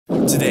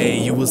Today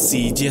you will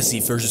see Jessie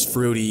versus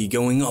Fruity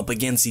going up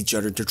against each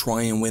other to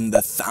try and win the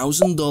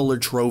 $1,000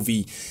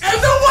 trophy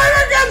and the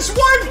win against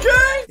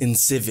 1K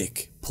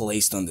INCIVIK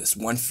placed on this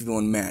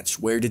 1v1 match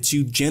where the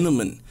two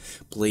gentlemen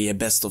play a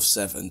best of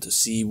 7 to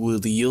see who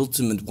the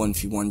ultimate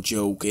 1v1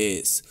 joke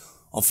is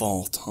of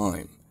all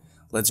time.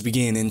 Let's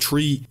begin in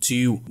 3,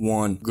 2,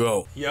 1,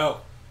 go.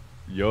 Yo.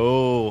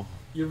 Yo.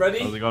 You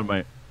ready? How's it going,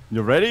 mate?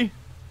 You ready?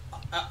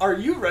 Are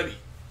you ready?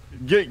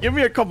 Give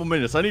me a couple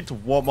minutes. I need to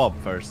warm up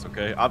first,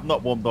 okay? I've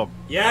not warmed up.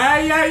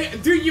 Yeah.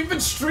 Dude, you've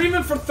been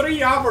streaming for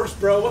 3 hours,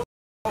 bro. What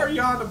the f are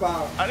you on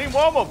about? I need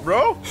warm up,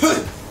 bro.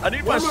 I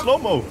need my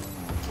slow-mo.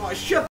 Oh,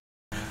 shit.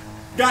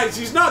 Guys,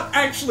 he's not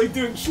actually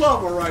doing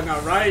slow-mo right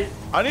now, right?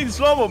 I need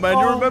slow-mo, man.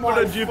 You remember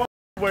that GIF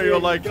where you're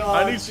like,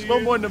 God, I need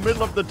slow-mo in the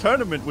middle of the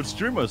tournament with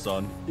streamers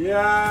on?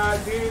 Yeah,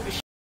 dude.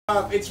 Shut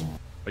up. It's...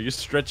 Are you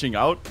stretching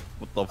out?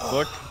 What the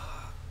fuck?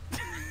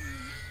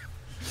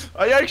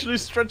 Are you actually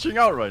stretching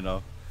out right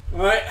now?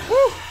 Alright.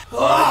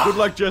 Alright, good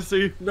luck,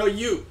 Jesse. No,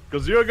 you.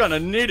 Because you're gonna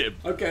need it.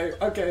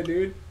 Okay,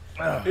 dude.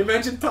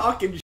 Imagine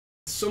talking to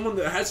someone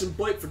that hasn't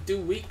played for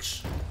 2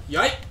 weeks.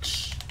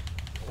 Yikes.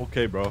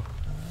 Okay, bro.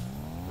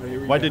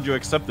 Right, Why did you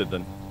accept it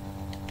then?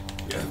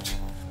 Yeah.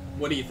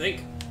 What do you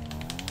think?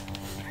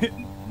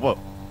 What?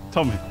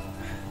 Tell me.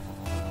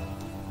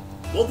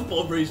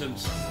 Multiple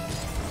reasons.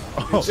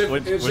 Oh,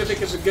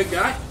 INCIVIK is a good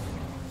guy.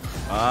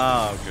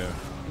 Ah, okay.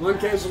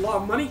 1K is a lot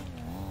of money.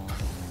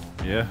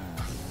 Yeah.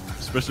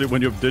 Especially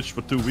when you've ditched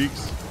for 2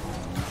 weeks.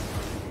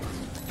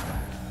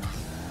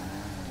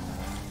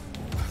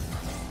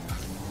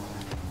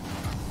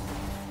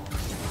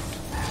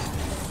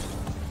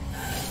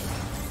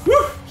 Woo!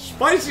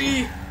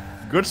 Spicy!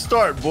 Good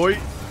start, boy.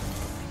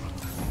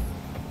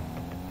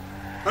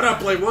 How'd I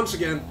play once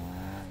again?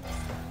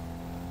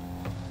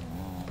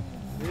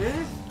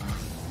 Yeah?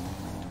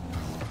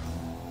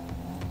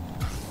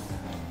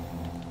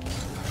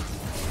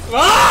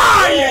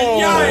 Ah!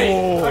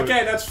 Yay!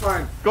 Okay, that's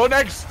fine. Go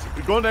next!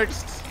 Go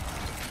next!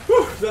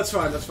 Whew, that's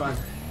fine, that's fine.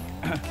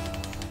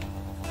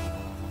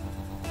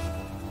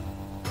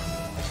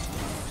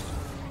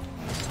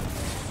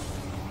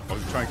 Oh,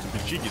 you're trying to be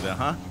cheeky there,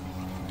 huh?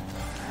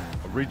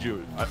 I'll read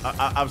you.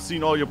 I've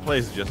seen all your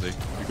plays, Jesse.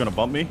 You gonna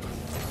bump me?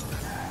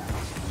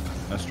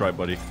 Nice try,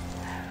 buddy.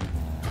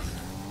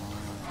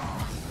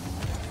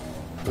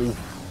 Ooh.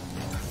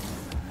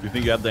 You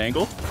think you have the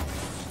angle?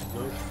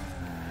 No.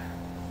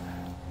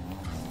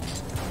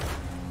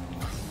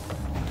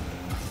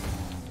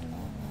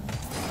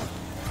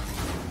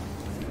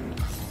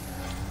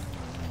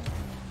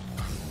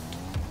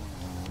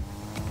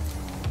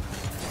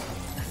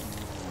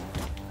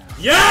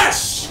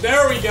 Yes!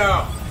 There we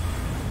go!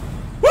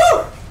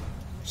 Woo!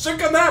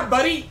 Sick of that,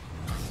 buddy!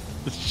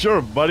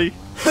 Sure, buddy.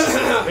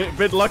 A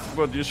bit luck,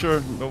 but you sure?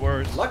 No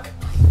worries. Luck?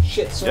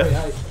 Shit, sorry,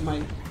 Yeah.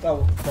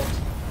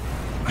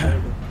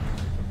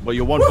 But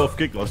you won both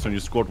kickoffs and you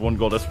scored 1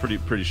 goal. That's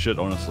pretty shit,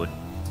 honestly.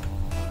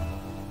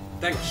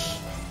 Thanks.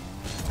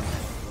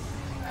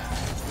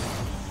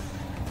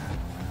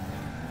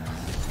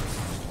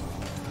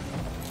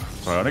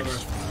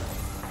 Psionics?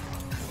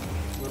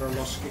 Another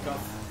lost kickoff.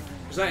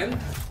 Is that in?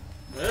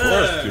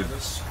 course, dude.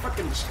 That's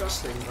fucking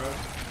disgusting, bro.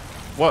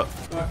 What?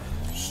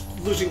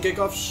 Losing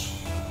kickoffs.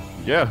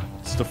 Yeah,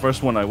 it's the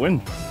first one I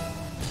win.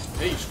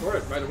 Hey, you score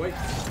it right away.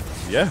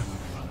 Yeah.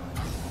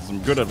 I'm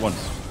good at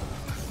once.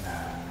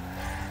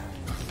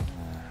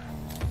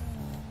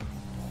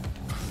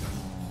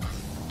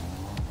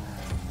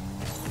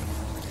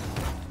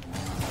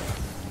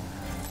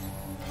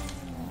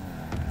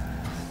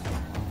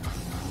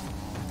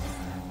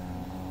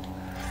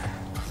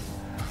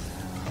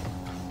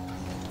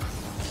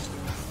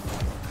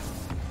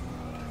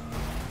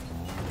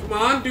 Come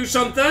on, do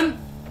something.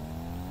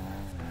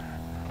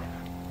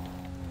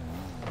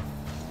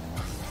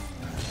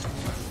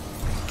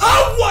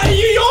 Oh, what are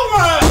you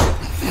over?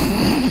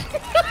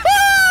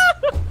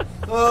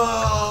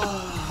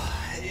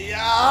 Oh,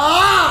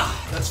 yeah.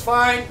 That's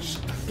fine.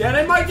 Just get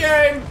in my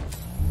game.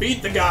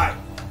 Beat the guy.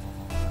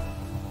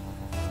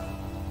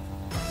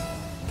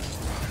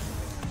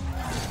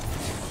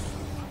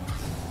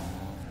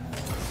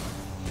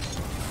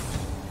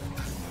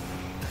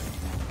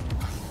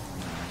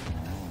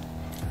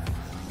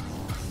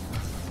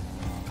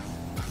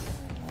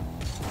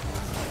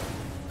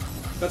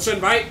 That's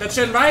in, right? That's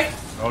in, right?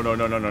 Oh, no.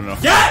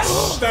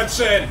 Yes! That's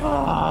in!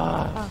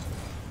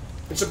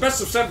 It's a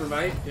best of 7,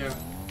 right? Yeah.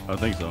 I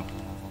think so.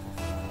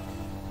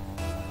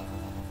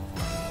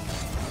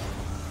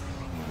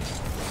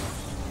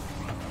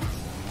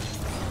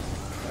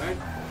 Right.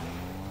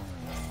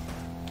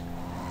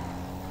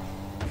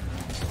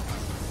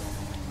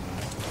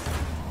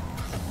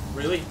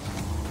 Really?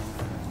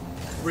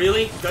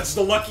 Really? That's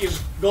the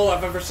luckiest goal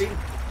I've ever seen?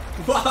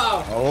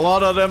 Wow! A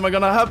lot of them are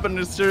gonna happen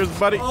this series,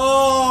 buddy.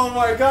 Oh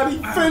my god, he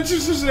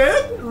finishes his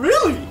in?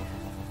 Really?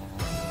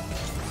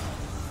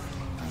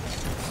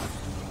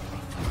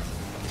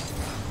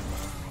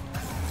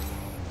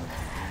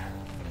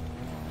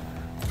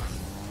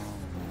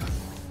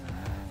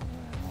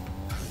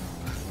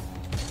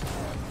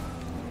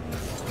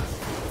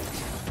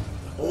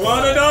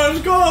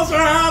 those goals are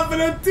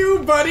happening too,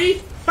 buddy.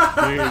 Dude,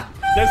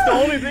 that's the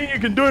only thing you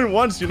can do it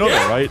once, you know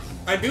that, right?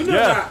 I do know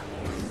that.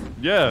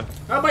 Yeah.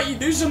 How about you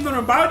do something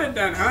about it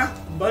then, huh,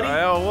 buddy?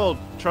 Well,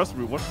 trust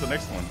me, what's the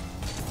next one?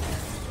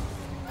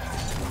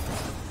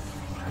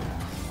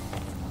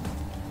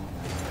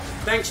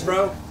 Thanks,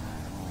 bro.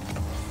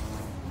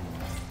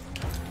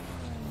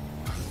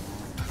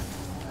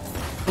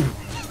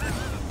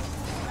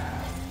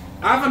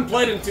 I haven't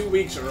played in 2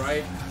 weeks,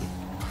 alright?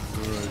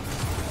 Alright.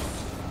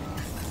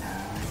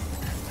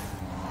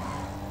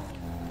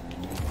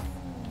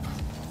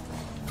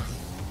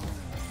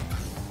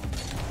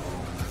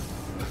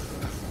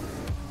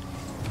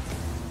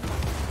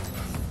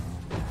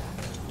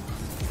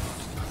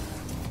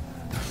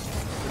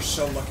 You're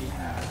so lucky.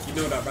 You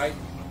know that, right?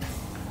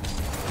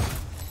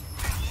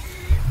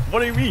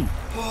 What do you mean?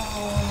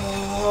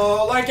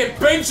 Oh, like it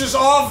pinches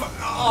off.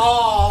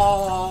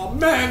 Oh,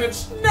 man,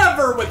 it's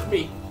never with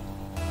me.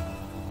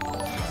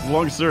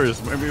 Long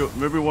serious.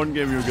 Maybe one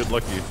game you'll get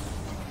lucky.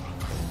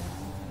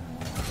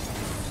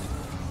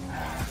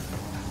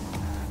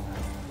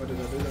 What did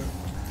I do there?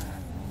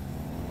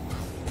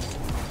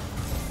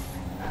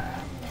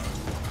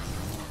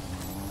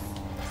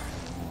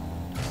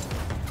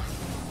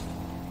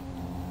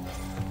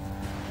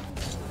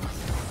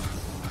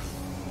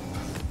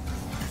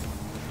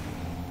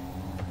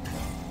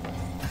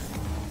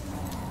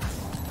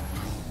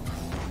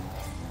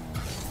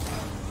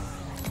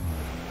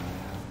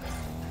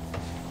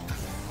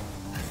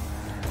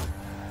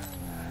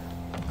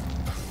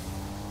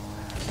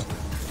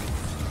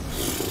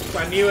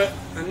 I knew it.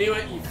 I knew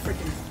it, you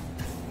freaking...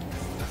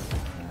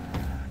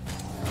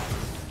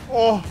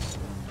 Oh!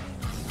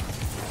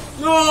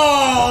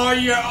 Oh,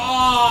 yeah.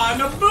 Oh,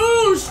 and a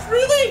boost!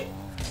 Really?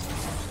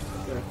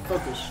 Okay,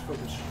 focus,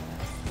 focus.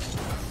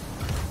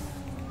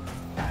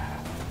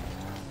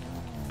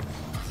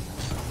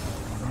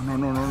 No,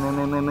 no, no, no,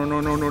 no, no, no,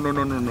 no, no, no,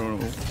 no, no, no,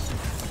 no.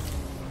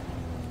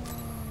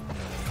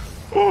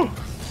 Oh!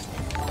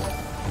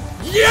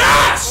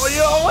 Yes! Oh,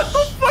 yo, what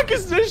the fuck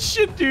is this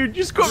shit, dude?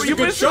 You scored. You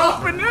missed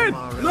open it.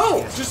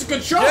 No, just a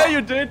good shot. Yeah,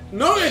 you did.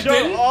 No, it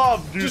didn't. Shut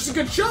up, dude. Just a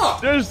good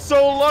shot. They're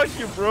so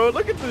lucky, bro.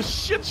 Look at this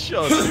shit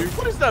shot, dude.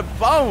 What is that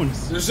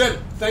bounce? That's it.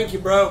 Thank you,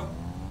 bro.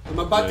 I'm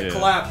about to Yeah.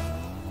 clap.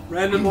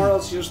 Random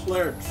rlcs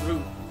player.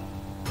 True.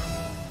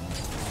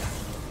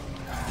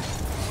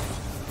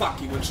 Fuck,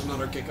 he wins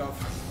another kickoff.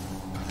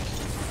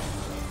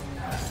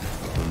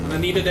 And I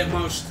needed it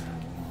most.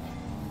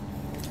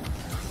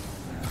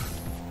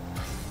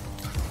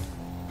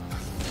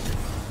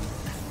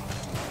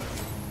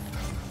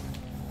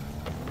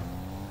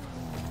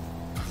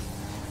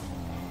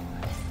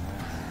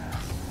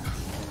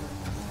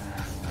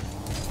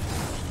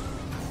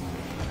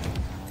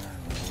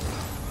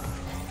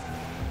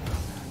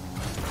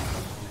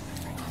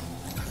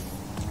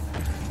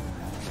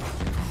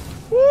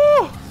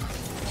 Woo!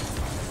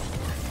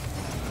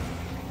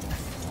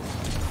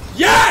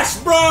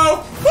 Yes,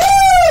 bro!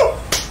 Woo!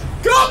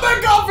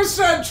 Coming off a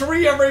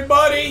century,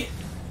 everybody!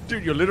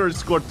 Dude, you literally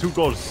scored 2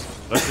 goals.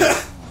 That's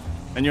it.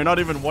 And you're not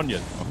even 1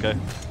 yet, okay?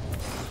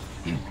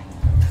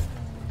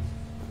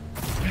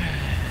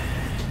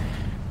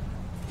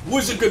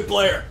 Who's a good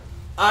player?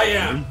 I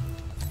am.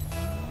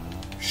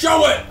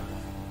 Show it!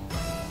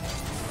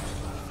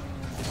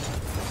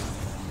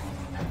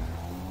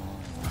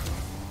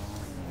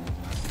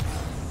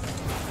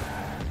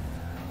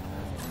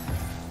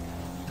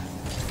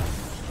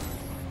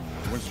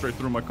 Went straight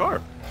through my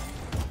car.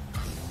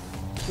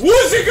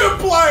 Who's a good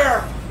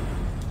player?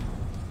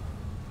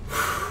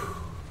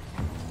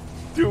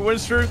 Dude,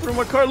 went straight through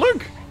my car.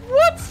 Look!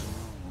 What?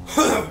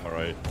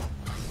 Alright.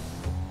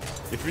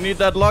 If you need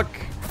that luck,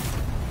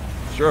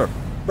 sure.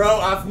 Bro,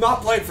 I've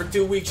not played for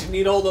 2 weeks. You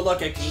need all the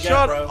luck I can get,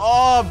 Shut bro.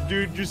 up,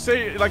 dude. You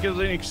say it like it's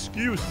an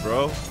excuse,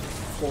 bro.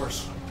 Of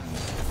course.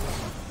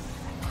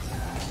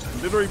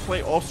 Literally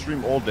play off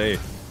stream all day.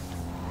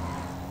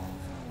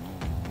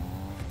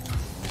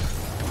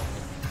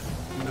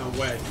 No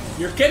way.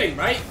 You're kidding,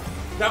 right?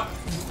 No.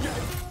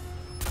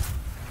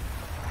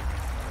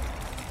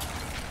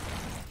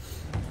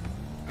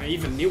 I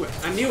even knew it.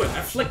 I knew it.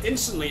 I flicked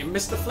instantly and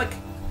missed the flick.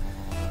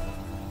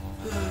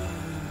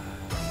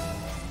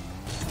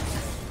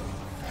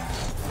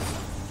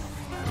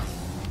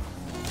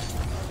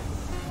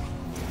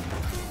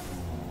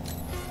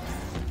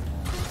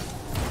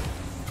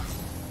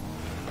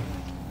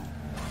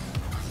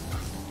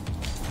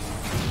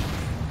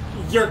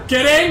 You're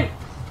kidding?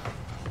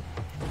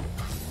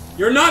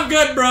 You're not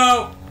good,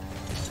 bro.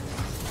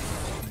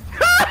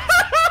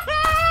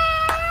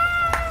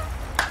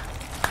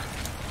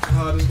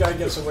 Oh, this guy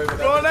gets away with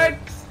Go everything.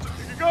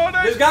 next! Go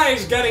next! This guy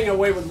is getting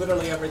away with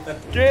literally everything.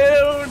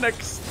 Go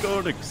next!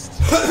 Go next!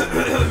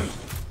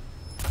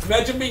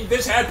 Imagine being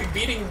this happy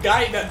beating a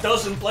guy that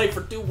doesn't play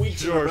for 2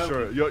 weeks. Sure,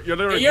 sure. You're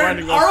literally You're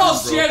an grinding off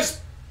stream, bro. RLCS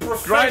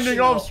professional. Grinding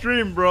off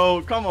stream,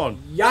 bro. Come on.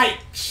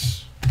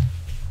 Yikes.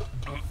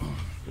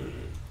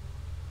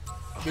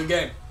 Good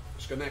game.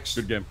 Let's go next.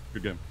 Good game.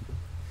 Good game.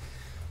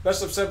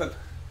 Best of 7.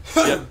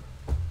 Yep.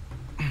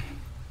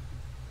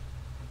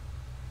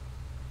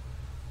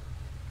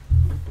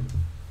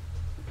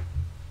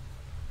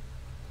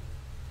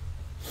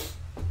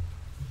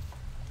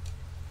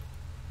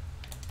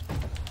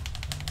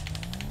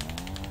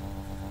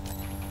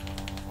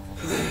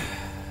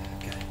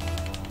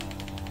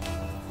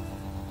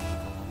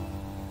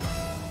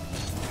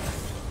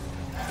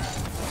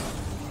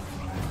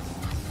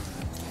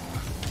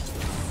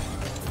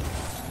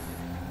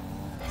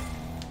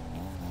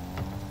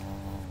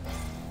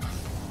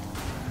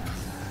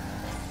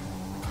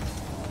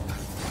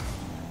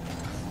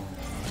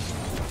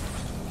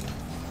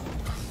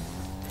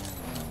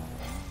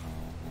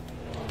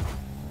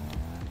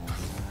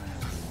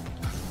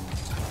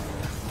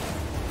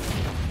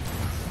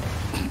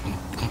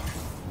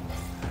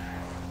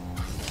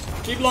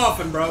 Keep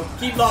laughing, bro.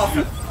 Keep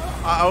laughing.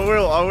 I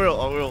will.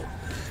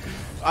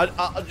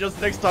 I just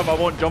next time I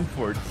won't jump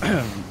for it.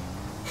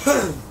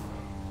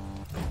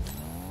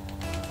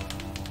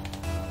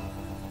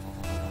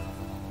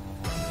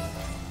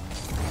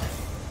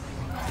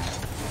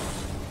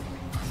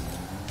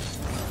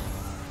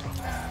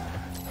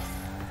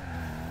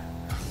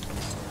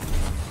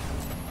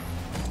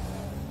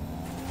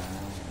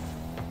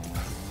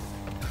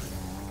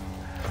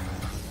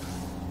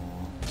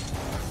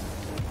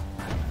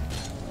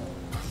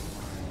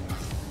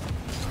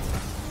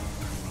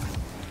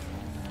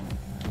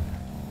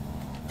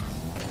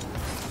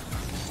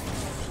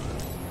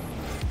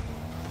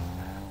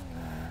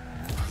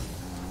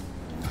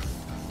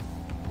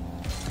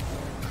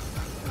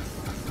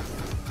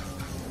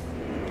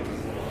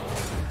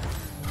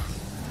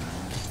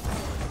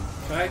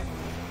 Okay.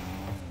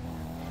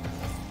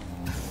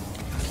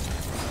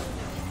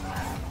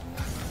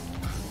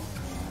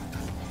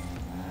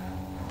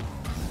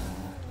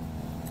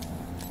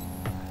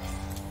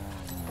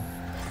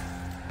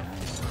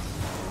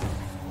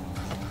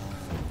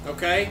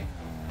 Okay.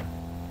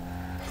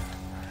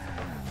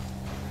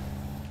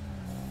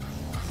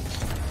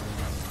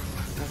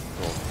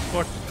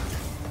 What?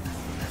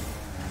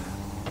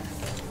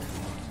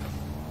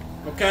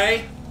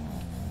 Okay.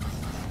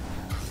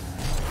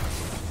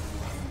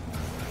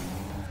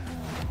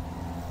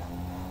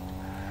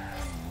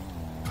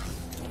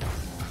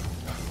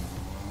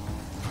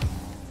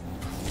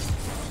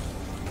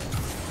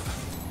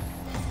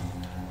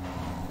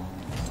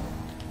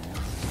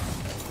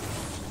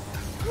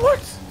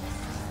 What?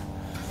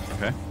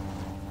 Okay.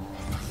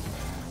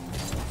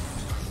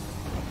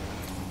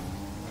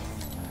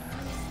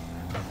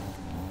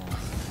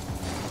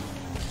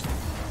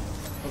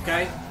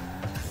 Okay.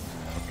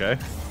 Okay.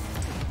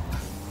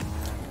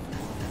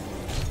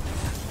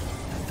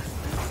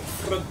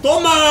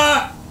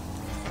 Verdomme!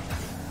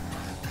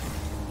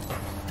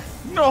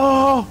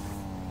 No!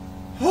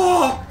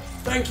 Oh,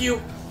 thank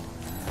you.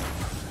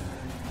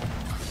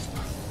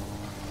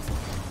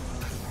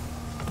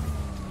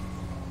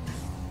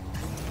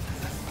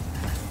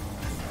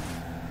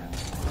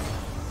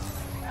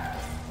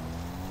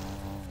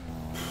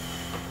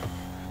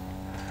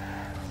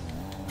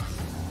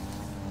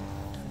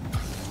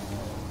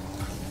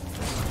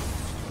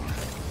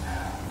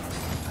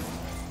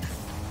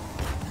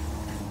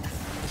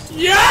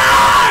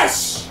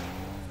 Yes!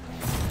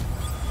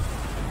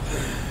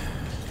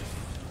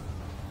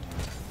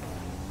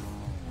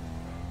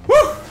 Woo!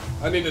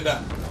 I needed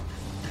that.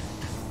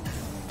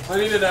 I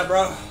needed that,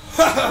 bro.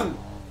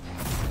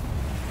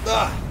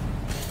 Ah.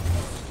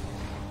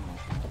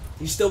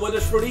 You still with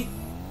us, Fruity?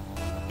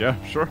 Yeah,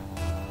 sure.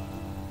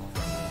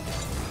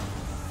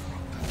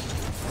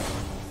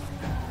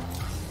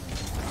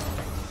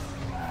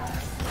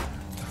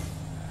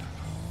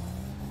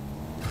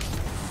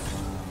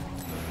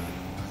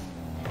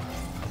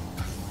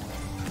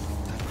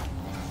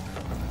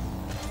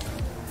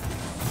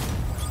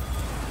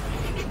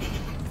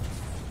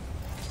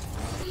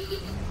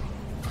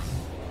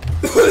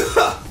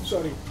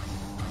 Sorry.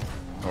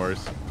 No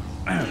worries.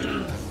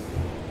 Hey,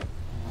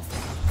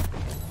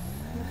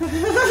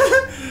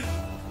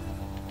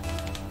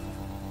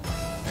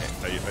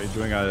 are you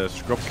doing a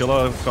scrub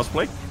killer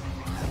cosplay?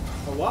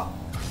 A what?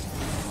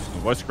 The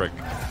voice crack.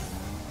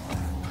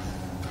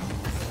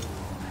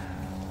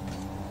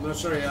 No,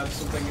 sorry, I had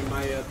something in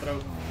my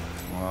throat.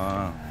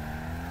 Wow.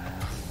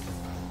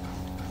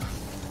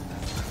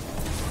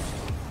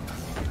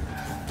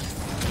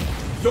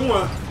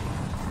 Jongen!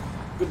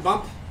 Good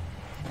bump.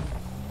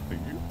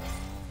 Thank you.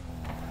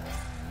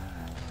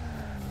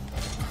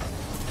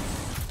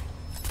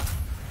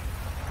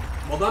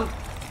 Well done.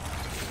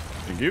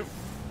 Thank you.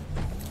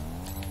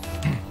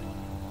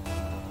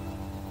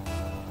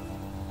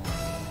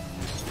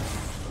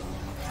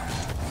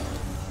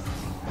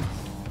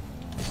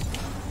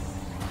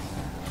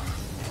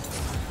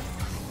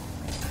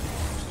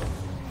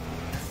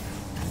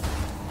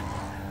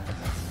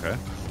 Okay.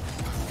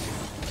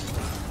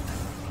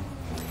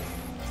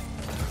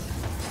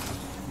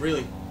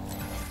 Really?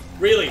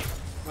 Really?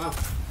 Wow.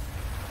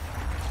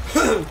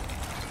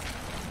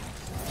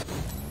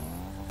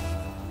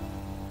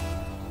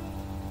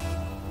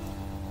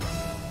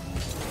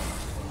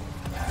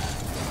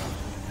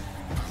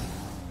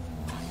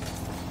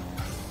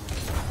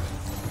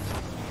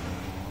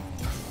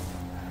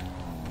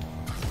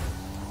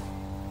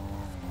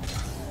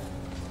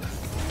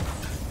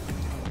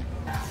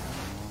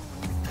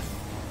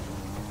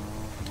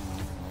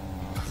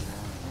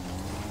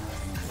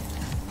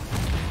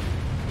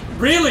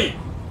 Really?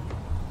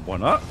 Why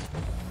not?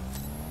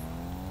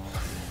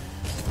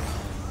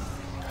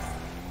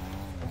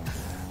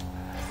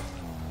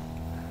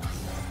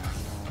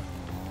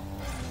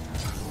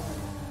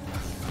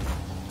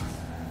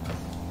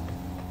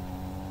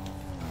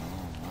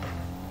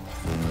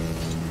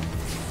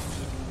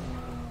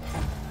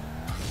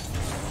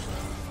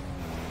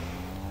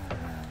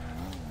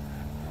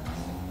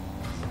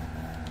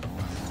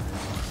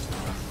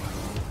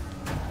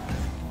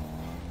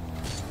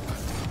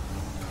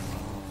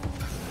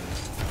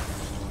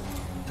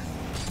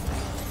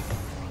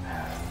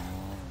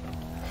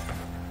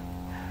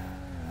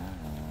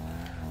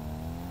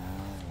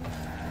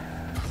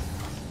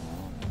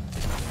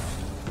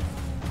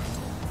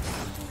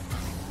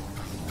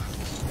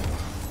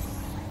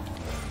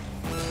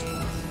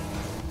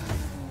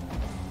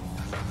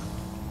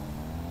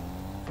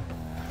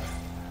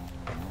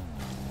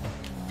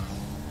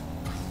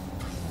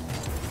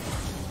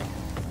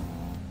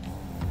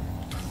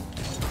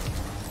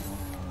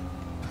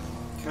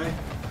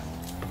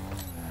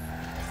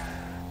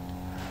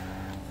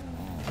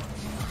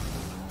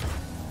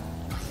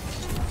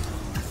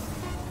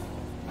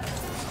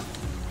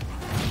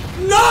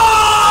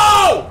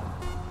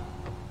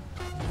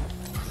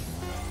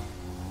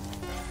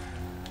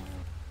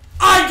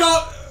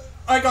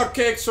 I got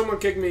kicked. Someone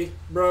kicked me,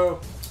 bro.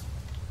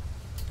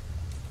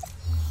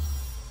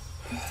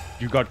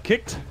 You got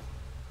kicked?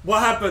 What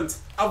happened?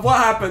 What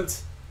happened?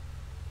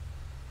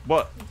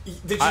 What?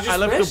 Did you just I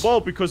left miss? the ball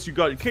because you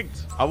got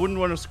kicked. I wouldn't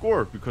want to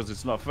score because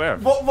it's not fair.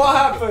 What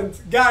happened?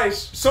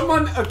 Guys,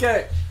 someone...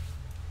 Okay.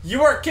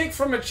 You were kicked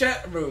from a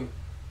chat room.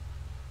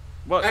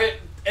 What?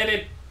 And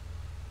it...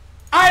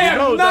 I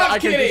am not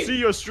kidding! I can see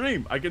your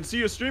stream. I can see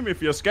your stream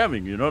if you're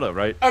scamming. You know that,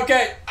 right?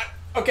 Okay.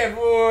 Okay,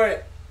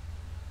 wait.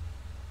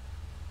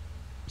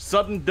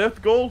 Sudden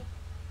death goal?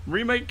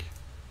 Remake?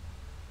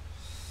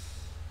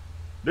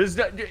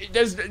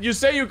 You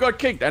say you got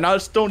kicked and I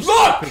just don't...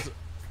 Look!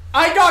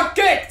 I got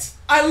kicked!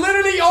 I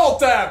literally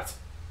alt-tabbed!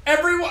 I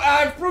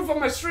have proof on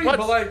my stream, What?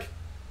 but like...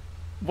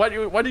 Why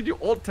did you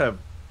alt-tab?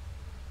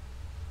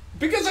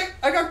 Because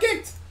I got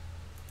kicked!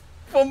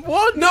 From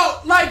what? No,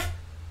 like...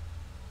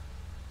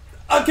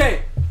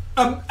 Okay.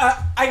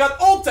 I got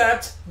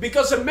alt-tabbed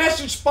because a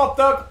message popped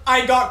up,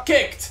 I got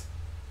kicked.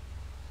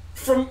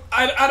 From...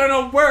 I don't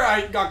know where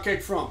I got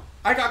kicked from.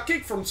 I got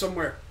kicked from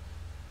somewhere.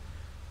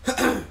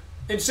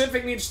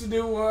 INCIVIK needs to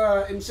do,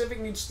 INCIVIK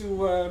needs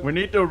to, We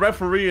need the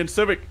referee in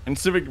Civic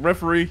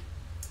referee.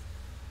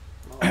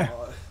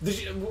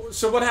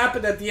 so what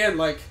happened at the end,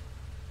 like?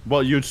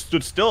 Well, you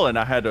stood still and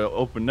I had to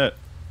open net.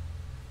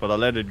 But I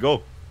let it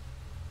go.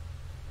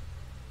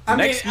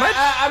 Next match?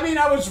 I mean,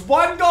 I was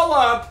 1 goal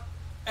up.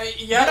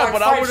 Yeah, like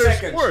but 5 I would have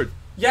seconds. scored.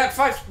 Yeah,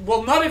 5.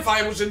 Well, not if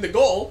I was in the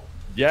goal.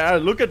 Yeah,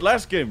 look at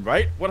last game,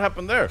 right? What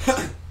happened there?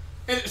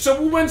 And so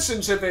who wins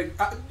INCIVIK?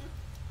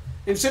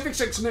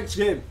 INCIVIK's next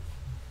game.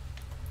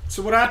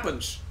 So what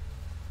happens?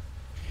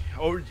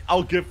 Oh,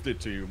 I'll gift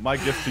it to you. My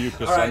gift to you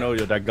because Alright. I know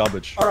you're that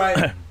garbage.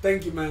 Alright,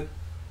 thank you, man.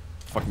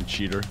 Fucking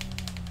cheater.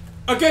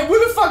 Okay,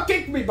 who the fuck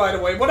kicked me, by the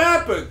way? What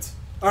happened?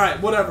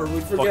 Alright, whatever, we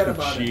forget Fucking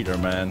about cheater,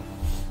 man.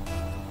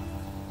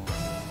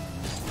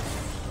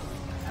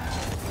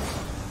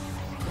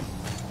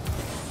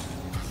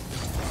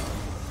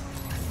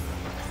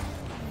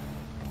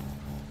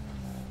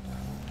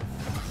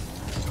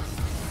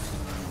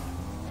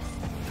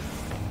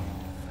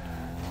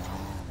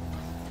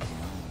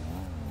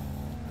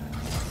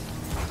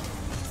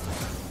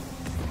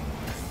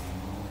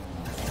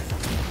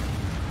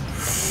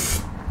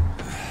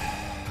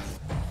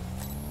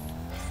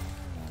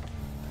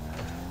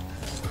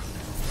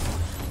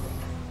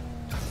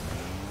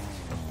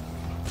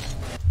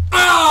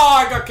 Oh,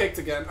 I got kicked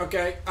again.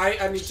 Okay,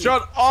 I need to...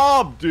 Shut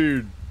up,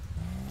 dude.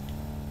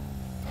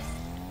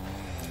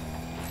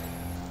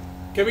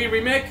 Can we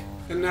remake?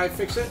 Can I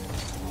fix it?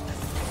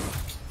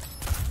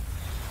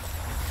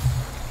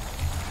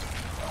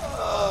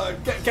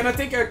 Can I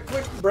take a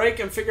quick break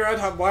and figure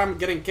out why I'm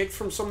getting kicked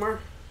from somewhere?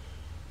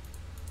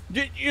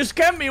 You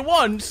scammed me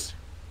once.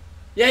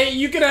 Yeah,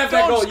 you can have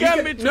that goal. Don't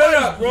scam me No,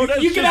 twice, bro.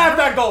 That's you can just have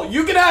that goal.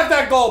 You can have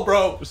that goal,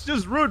 bro. It's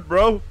just rude,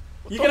 bro.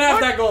 You can have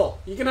that goal.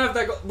 You can have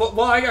that goal.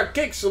 Well, I got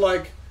kicked, so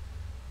like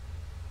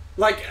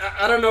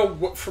I don't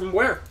know from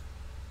where.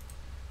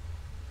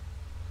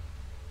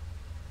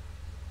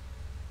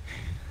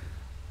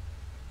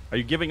 Are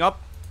you giving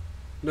up?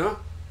 No.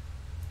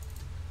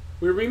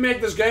 We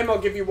remake this game. I'll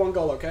give you 1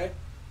 goal. Okay.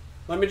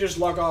 Let me just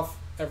log off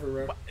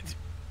everywhere. What?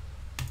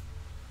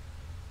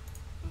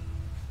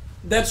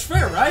 That's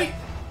fair, right?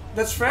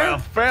 That's fair.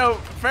 Well,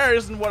 fair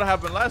isn't what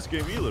happened last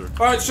game either.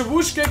 Alright, so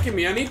who's kicking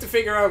me? I need to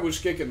figure out who's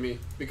kicking me.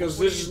 Because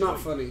What this are is you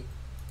not doing? funny.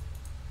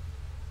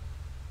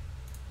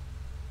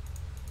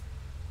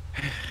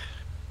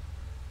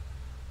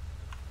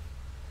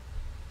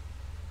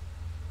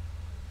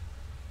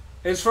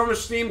 It's from a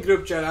Steam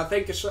group chat. I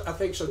think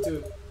so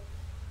too.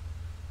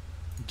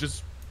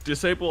 Just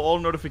disable all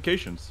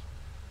notifications.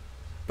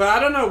 But I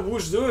don't know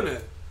who's doing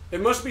it. It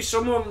must be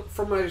someone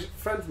from my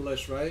friend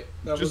list, right?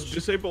 That Just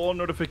disable all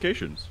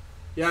notifications.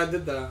 Yeah, I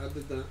did that.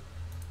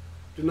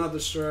 Do not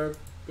disturb.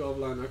 Go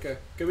offline. Okay.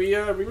 Can we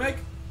remake?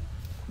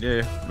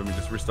 Yeah, let me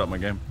just restart my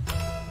game.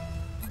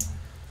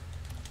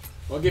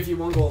 I'll give you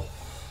 1 goal.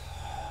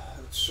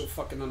 That's so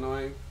fucking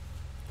annoying.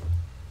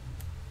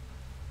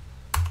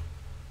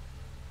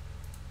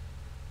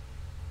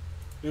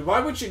 Dude,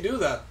 why would you do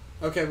that?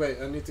 Okay, wait.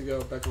 I need to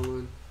go back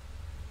online.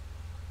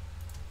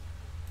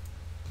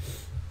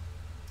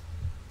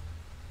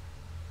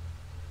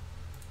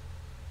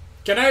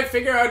 Can I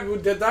figure out who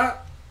did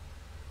that?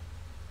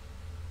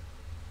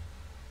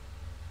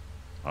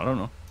 I don't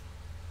know.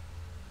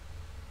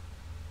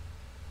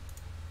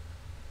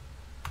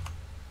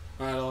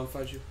 Alright, I'll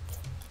invite you.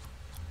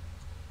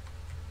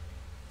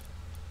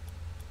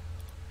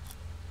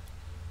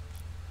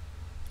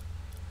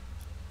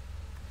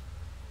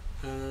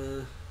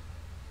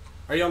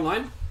 Are you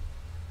online?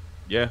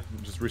 Yeah,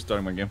 I'm just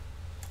restarting my game.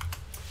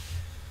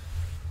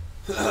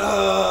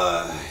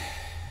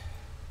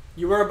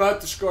 You were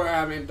about to score.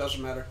 I mean, it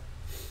doesn't matter.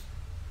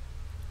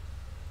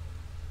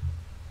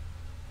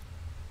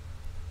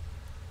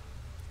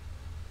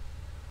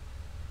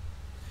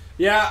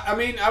 Yeah, I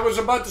mean, I was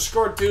about to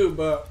score too,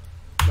 but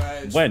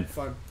it's When?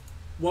 fun.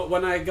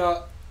 When I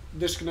got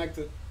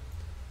disconnected.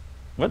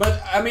 What?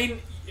 But I mean,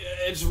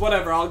 It's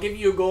whatever. I'll give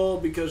you a goal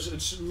because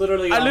it's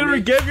literally. I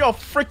literally gave you a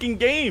freaking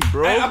game,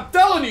 bro. I'm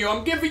telling you,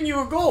 I'm giving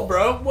you a goal,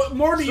 bro. What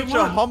more do you want?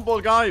 Such a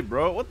humble guy,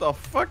 bro. What the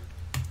fuck?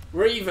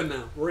 We're even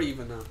now. We're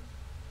even now.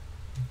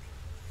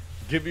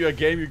 Give you a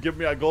game, you give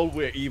me a goal,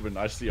 we're even.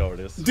 I see how it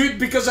is. Dude,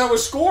 because I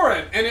was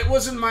scoring and it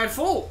wasn't my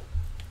fault.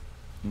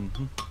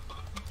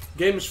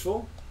 Game is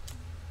full.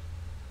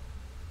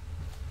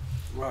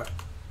 Right.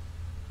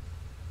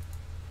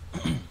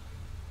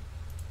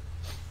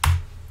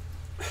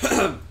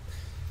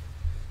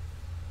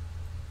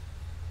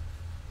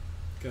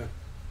 Okay.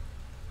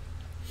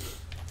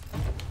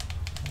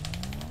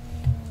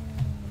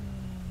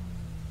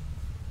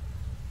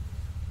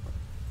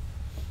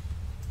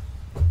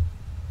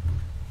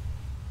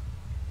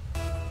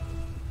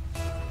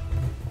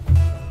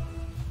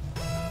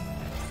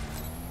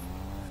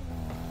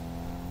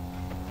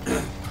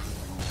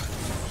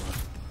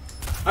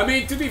 I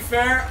mean, to be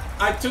fair,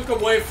 I took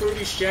away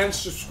Fruity's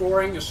chance of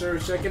scoring a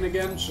second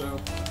again, so...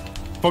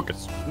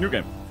 Focus. New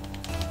game.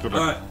 Good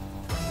luck. Alright.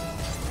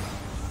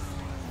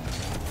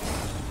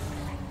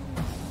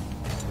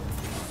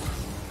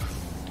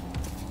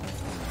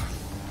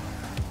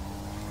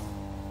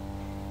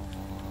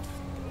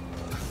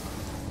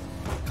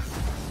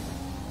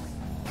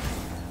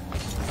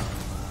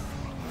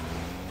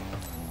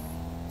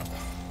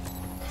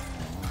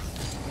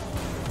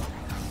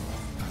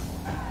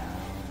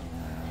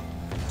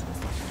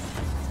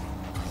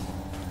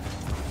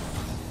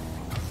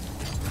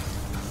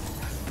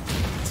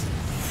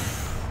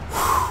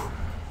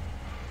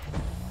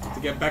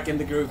 Get back in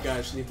the groove,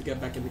 guys. Need to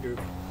get back in the groove.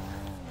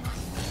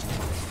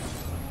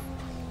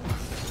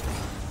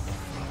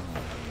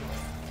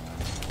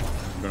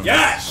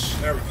 Yes!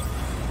 There we go.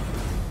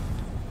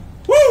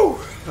 Woo!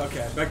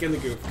 Okay, back in the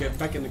groove. Get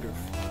back in the groove.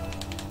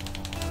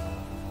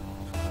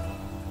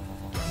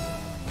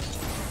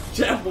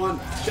 Champ 1,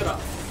 shut up.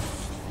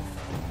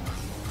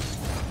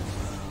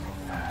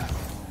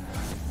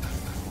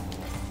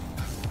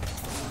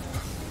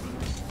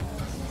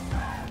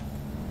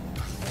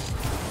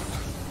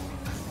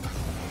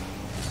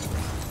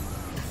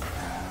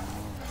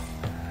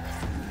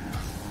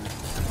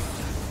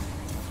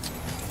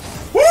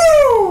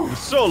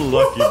 So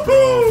lucky,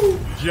 bro.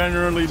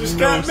 Generally, just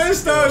can't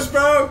miss those,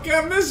 bro.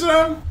 Can't miss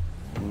them.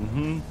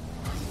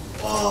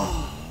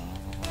 Oh.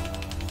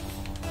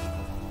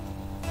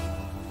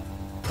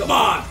 Come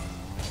on.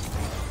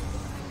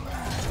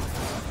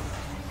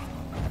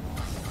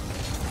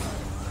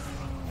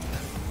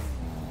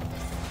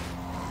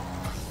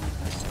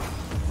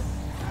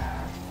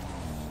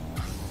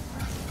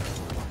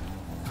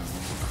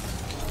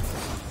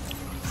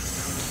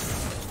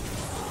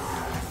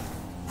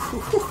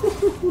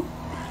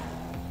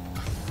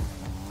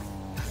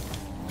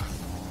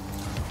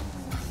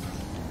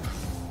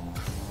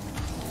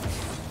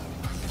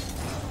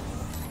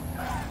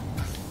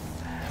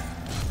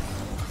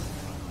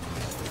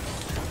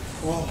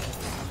 Whoa.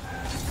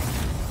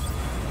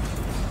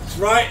 That's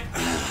right.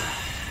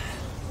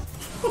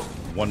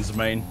 One's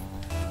main.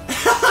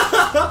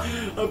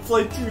 I've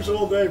played twos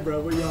all day,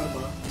 bro. What are you on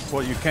about?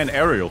 Well, you can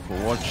aerial for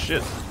what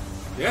shit?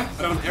 Yeah,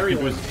 I don't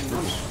aerial in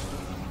once.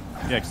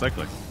 Yeah,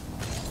 exactly.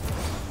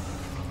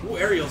 Who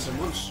aerials in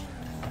once?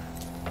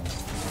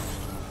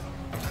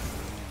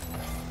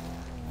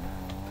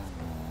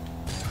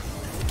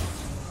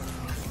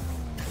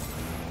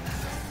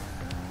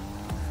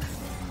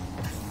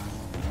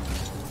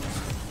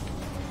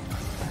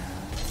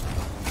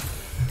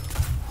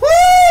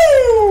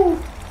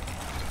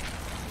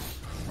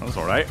 That's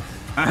alright.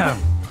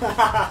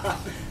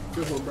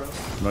 Good one, bro.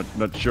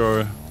 Not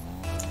sure.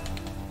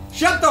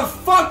 Shut the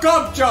fuck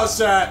up,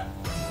 Josette!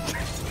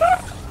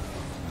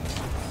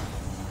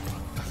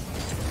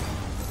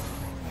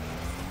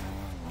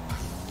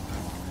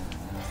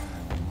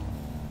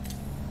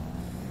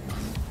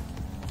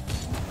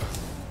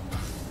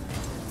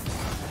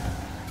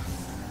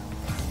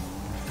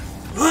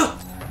 Huh?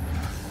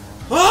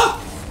 Huh?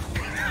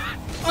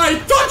 I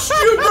touched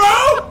you, bro!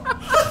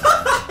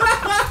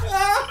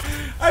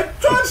 I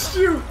touched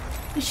you!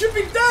 You should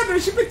be dead. I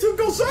should be 2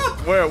 goals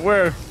up.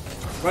 Where?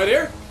 Right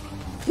here.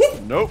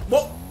 Whoop. Nope.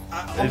 Well,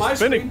 on my It's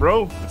spinning, screen.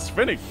 bro. It's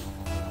spinning.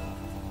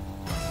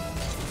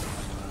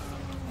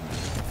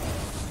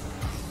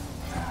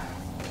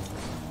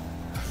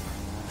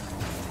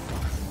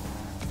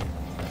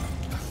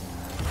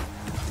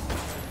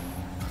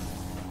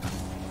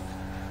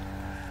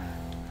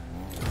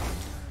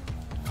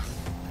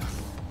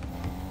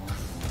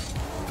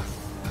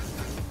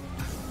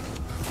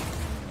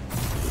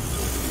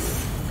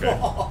 Okay.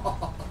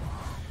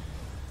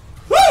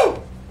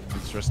 Woo!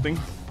 Interesting.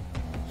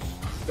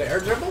 The air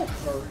dribble?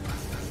 Or...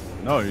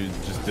 No, you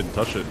just didn't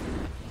touch it.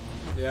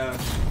 Yeah,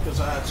 because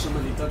I had so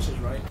many touches,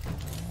 right?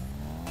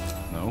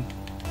 No.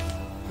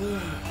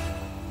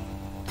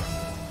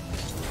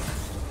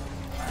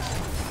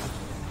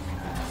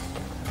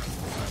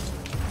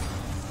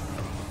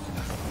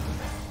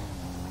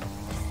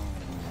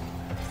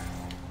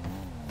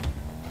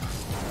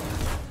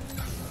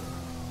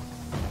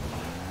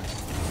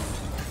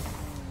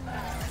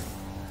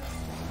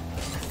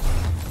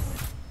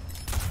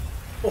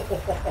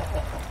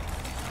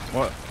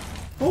 What?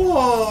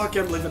 Oh, I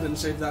can't believe I didn't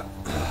save that.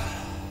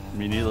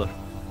 Me neither.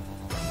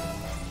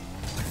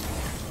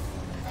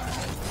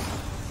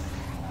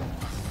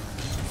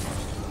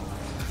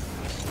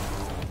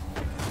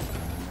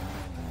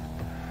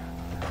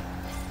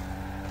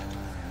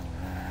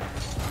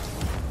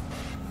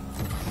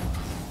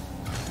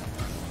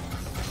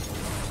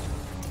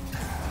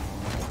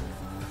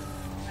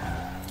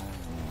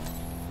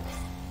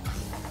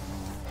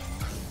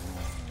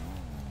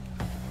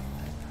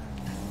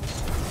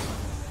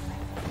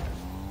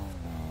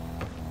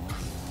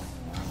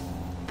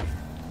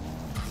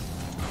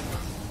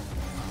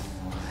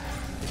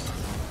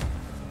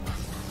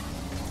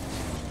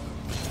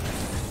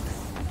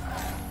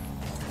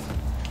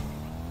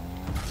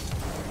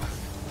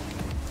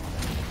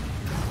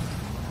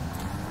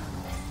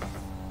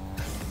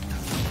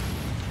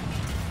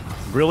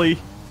 Really?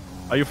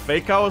 Are you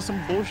fake out or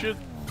some bullshit?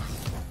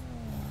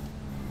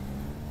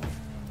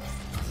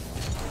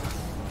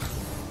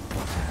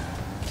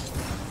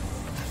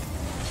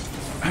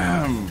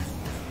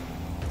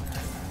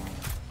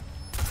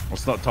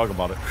 Let's not talk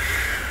about it.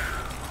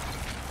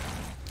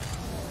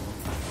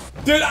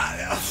 Dude,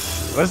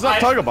 Let's not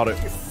talk about it.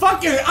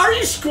 Fucking, are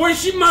you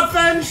squishy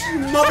muffins,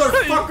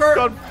 motherfucker?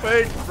 Got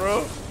faked,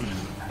 bro.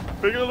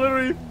 We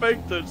literally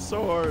faked it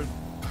so hard.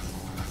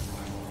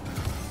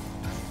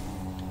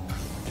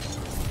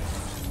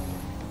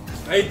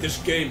 I hate this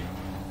game.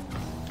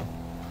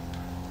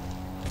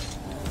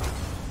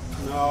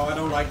 No, I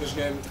don't like this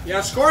game.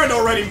 Yeah, score it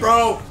already,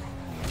 bro!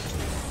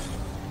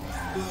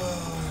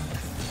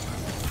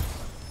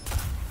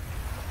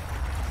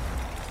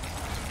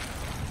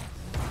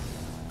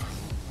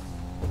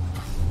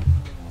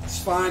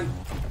 It's fine.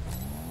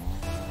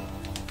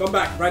 Come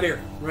back, right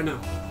here, right now.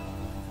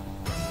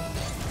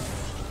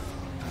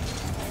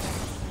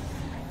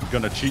 You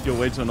gonna cheat your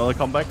way to another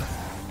comeback?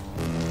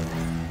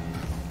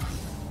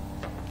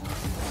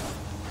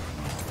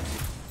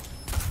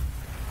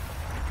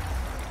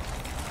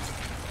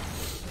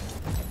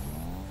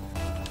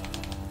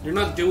 You're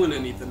not doing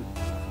anything.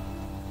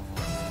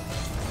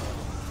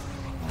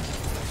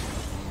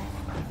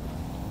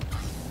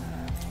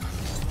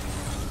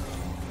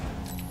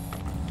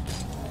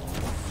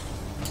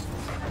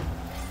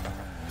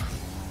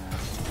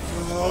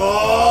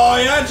 Oh,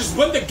 yeah, just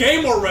win the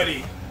game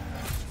already.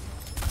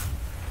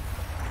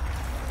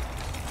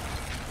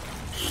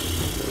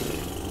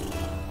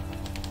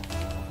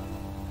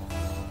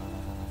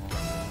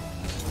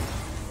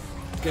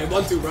 Okay,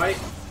 1-2, right?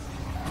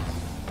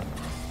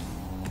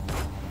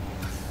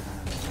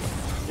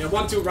 Yeah,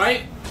 1-2,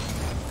 right?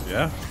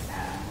 Yeah.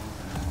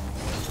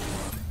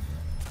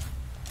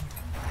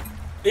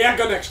 Yeah,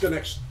 go next, go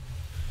next.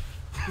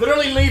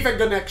 Literally leave and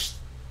go next.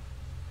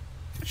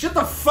 Shut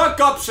the fuck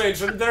up, Sage.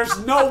 There's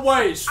no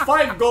ways.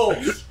 5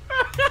 goals.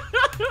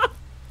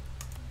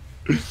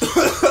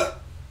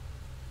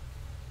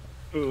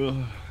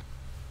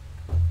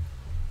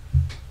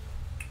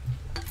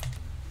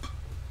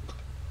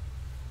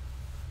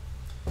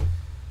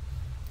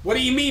 What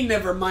do you mean,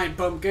 never mind,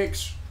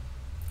 pumpcakes?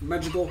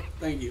 Magical,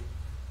 thank you.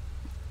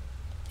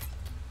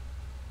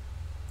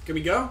 Can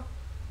we go?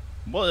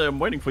 Well, I'm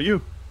waiting for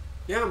you.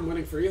 Yeah, I'm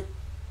waiting for you.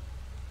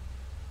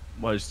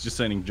 Well, it's just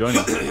saying join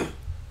us.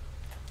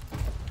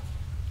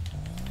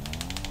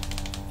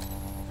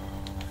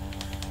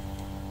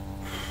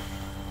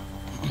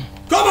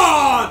 Come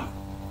on!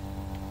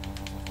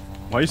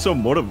 Why are you so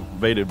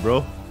motivated,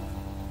 bro?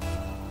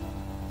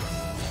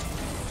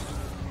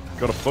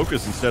 Gotta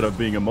focus instead of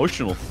being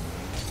emotional.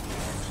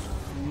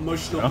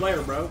 Emotional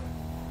player, bro.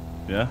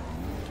 Yeah.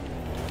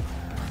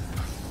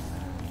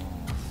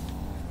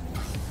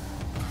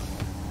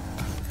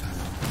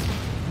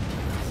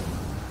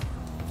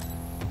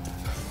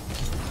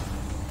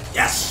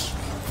 Yes!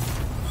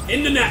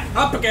 In the net,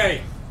 up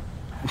again.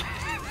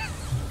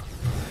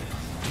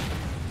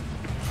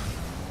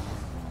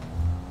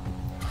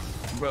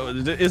 Bro,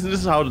 isn't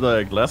this how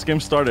the last game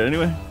started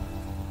anyway?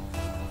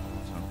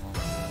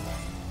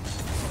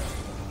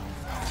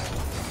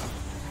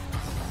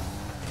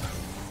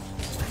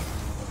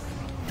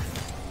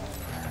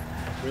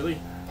 Really?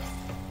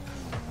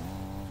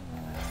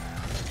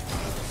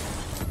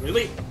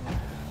 Really?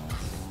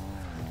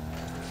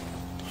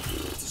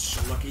 This is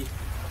so lucky.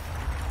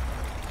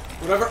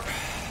 Whatever.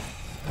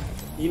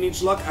 He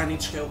needs luck, I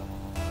need skill.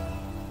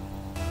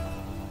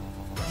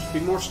 Just be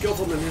more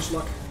skillful than his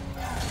luck.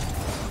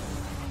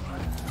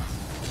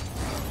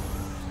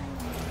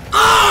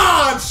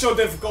 Ah! It's so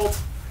difficult.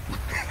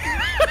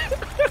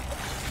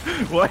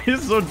 Why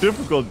is it so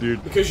difficult,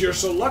 dude? Because you're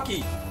so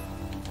lucky.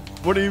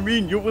 What do you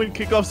mean? You win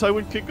kickoffs, I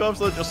win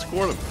kickoffs, I just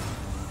score them.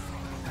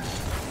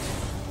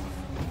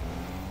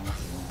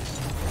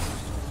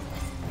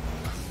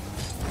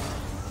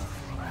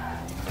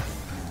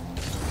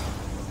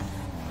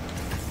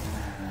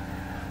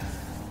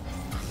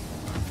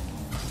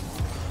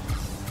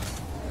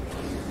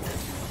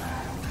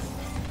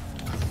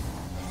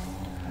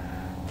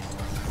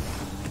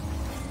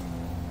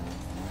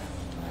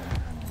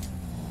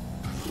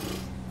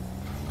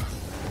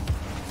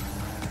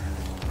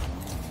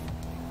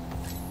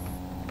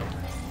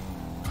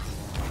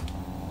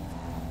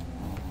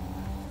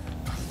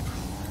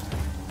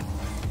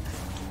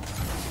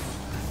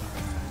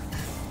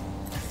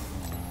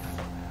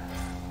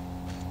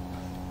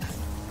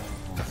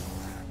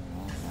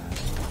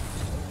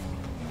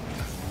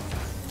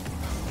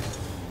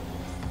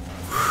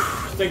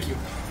 Thank you.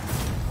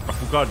 I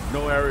forgot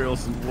no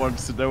aerials in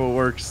once. It never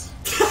works.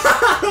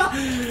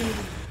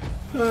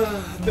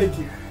 Thank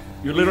you.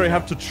 You literally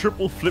have to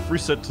triple flip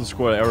reset to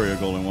score an area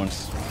goal in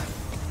once.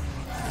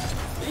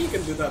 You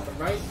can do that,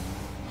 right?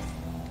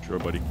 Sure,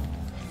 buddy.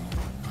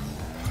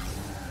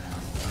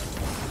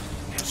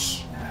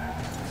 Yes.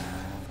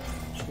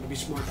 Just gotta be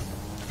smart.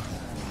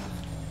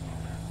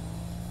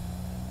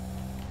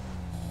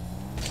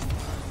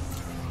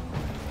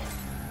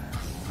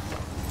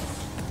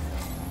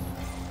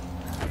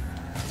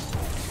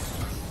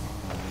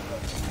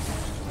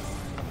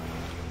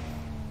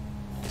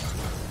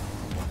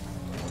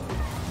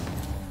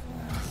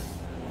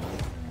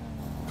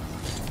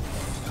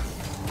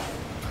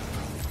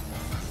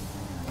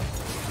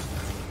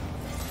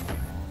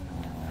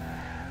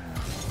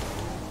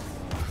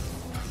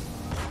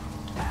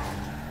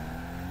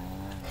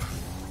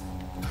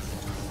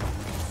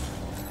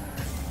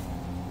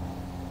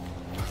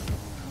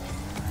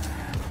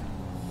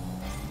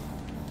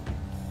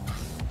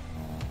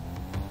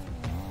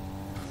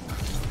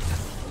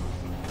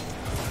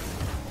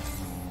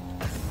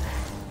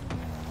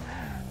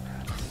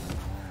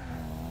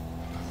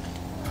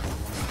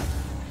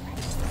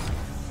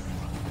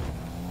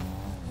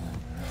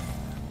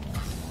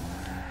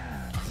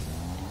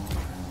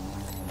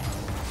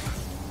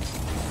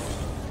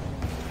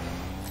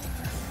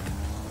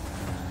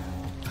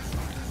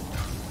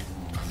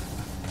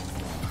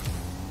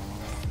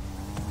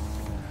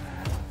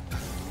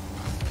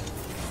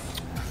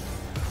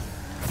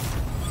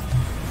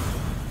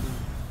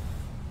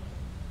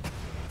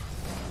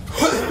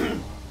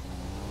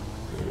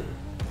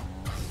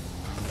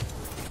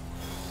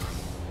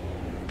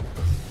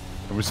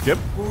 Can we skip?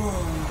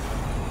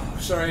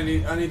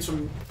 Sorry, I need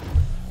some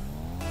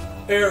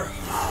air.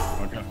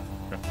 Okay.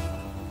 Okay.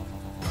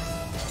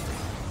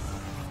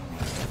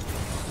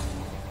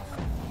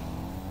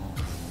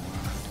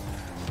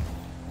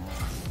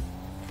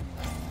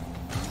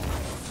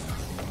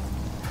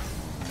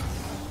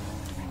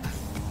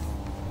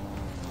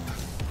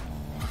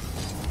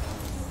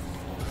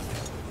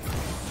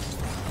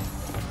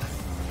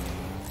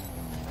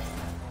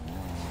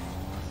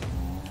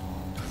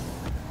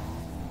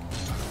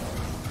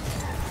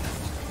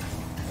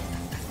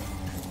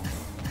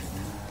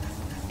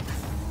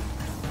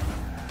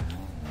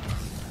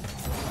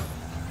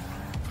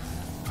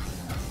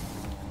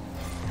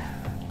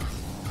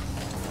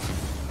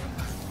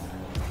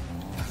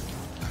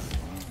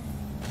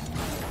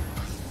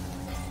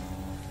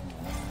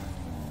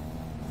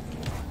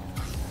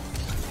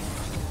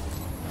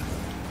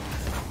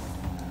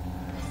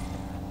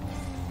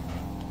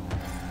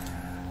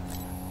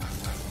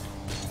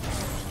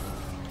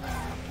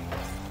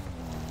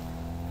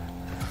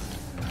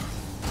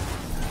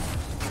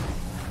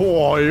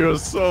 Oh, you're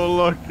so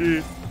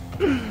lucky.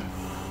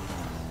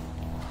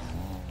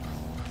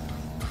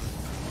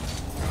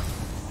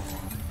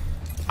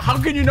 How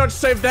can you not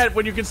save that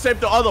when you can save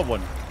the other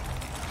one?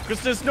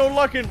 Because there's no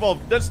luck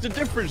involved. That's the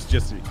difference,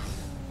 Jesse.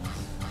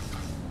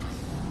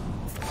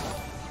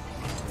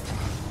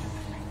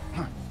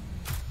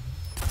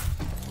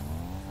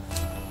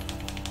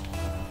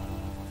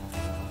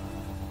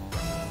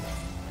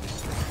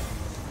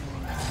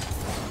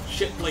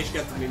 Shit, Blaze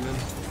got to me, man.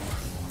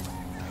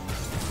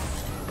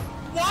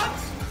 What?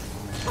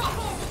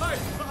 Oh my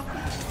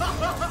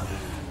god!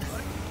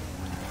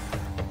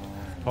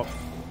 Pop.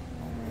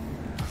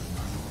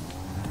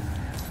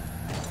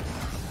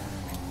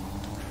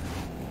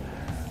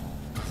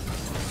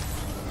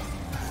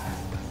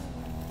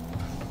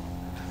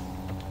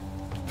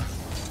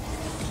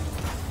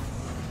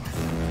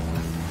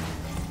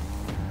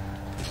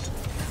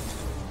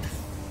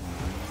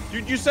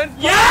 Dude, you sent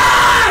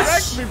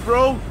Yes! me,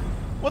 bro.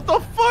 What the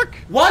fuck?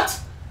 What?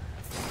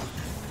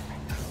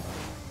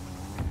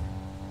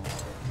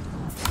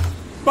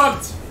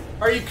 Bumped.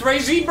 Are you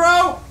crazy,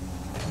 bro?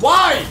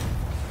 Why?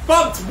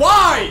 Bumped,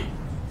 why?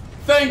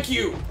 Thank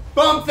you.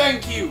 Bump,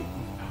 thank you.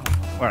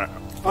 Alright.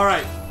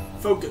 Alright,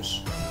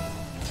 focus.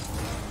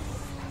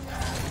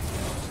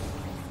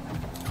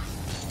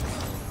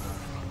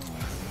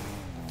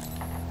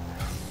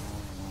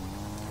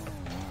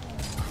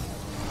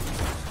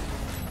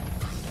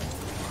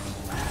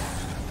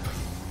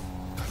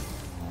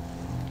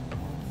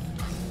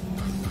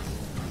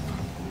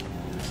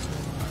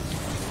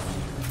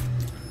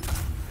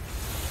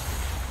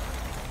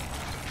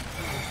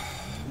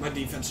 My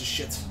defense is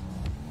shit.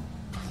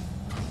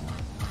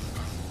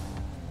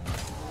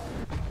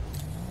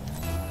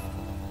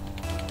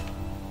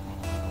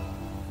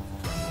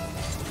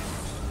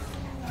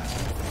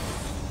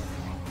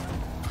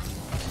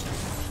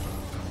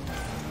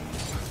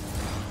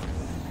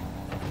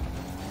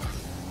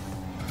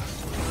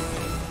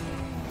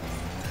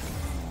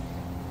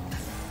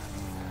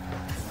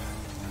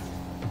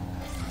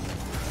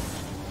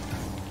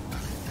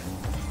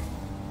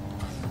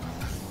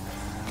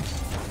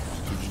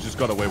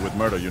 Got away with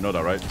murder, you know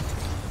that, right?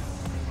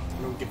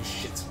 I don't give a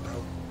shit,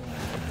 bro.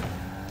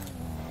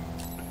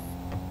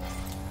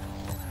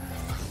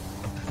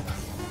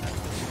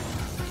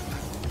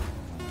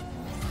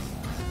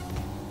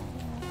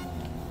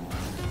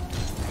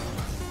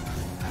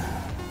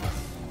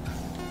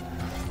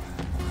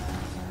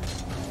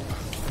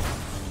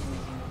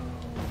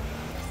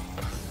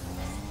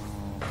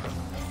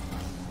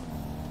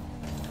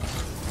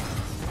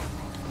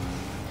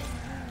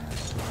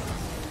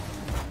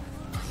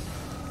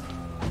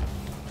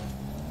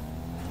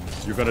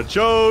 You're gonna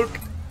choke.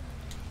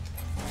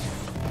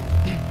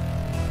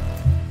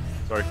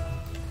 Sorry.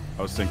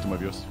 I was saying to my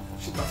viewers.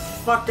 Shut the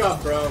fuck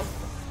up, bro.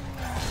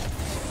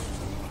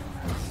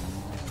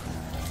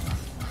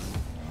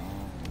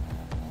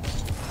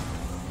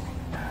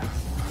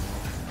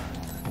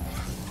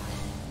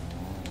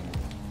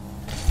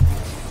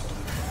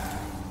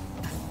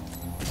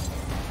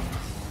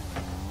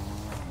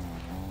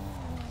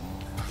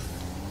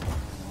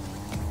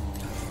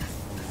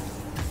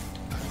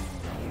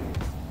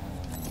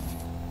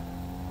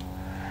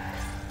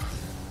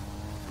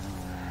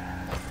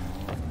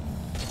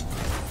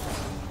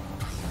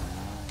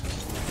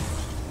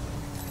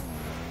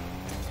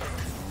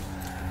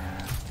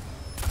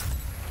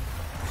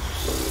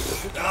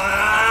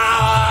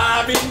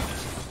 I mean,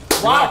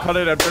 You wanna cut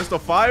it at best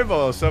of 5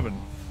 or 7?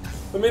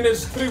 I mean,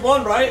 it's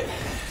 3-1, right?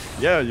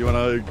 Yeah, you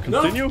wanna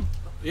continue? No.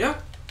 Yeah.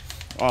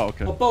 Oh,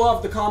 okay. I'll pull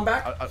off the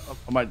comeback. I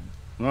might.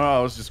 No, I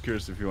was just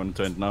curious if you wanted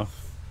to end now.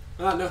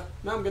 No,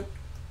 I'm good.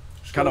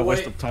 Kind of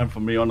waste of time for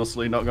me,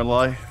 honestly, not gonna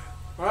lie.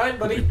 Alright,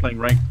 buddy. Be playing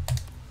rank.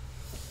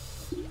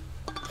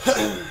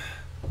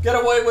 Get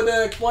away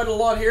with quite a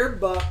lot here,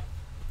 but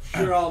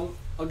sure,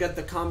 I'll get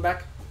the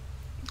comeback.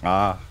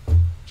 Ah,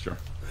 sure.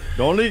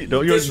 The only the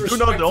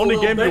only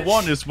game you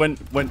won is when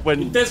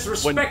You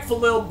disrespectful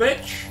little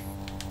bitch.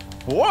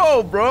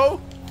 Whoa, bro!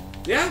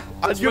 Yeah,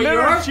 that's You what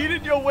never are.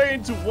 cheated your way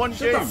into one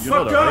Shut game. the You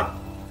know fuck that, up. right?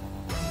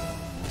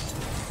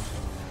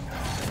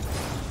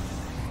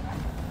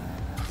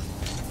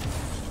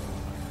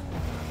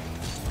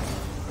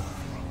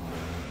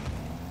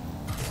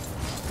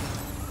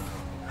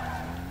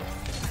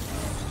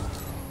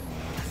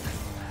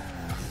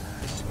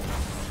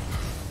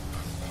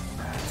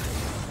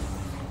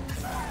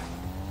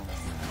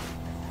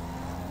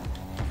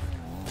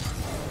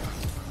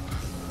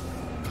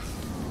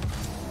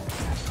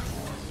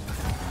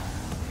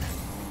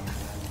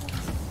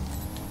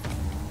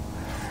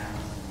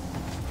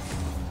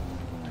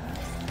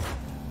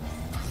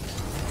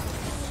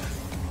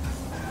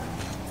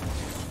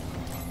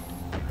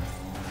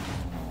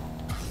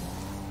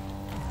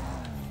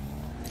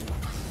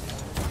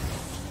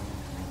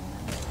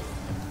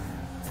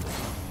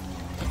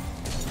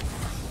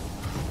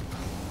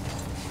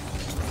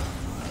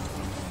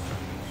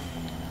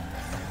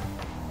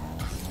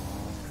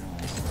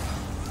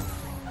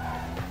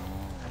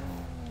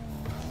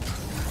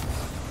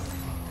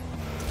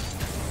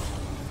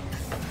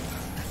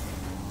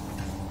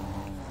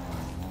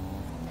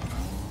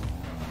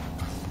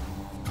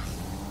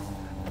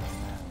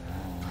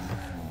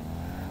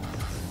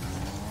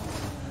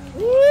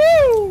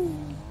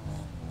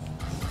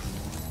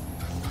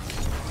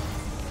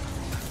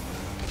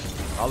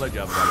 I'll let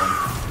you have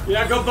that one.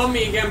 Yeah, go bum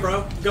me again,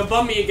 bro. Go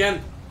bum me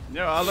again.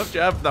 Yeah, I'll let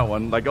you have that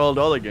one, like all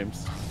the other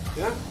games.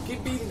 Yeah,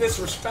 keep being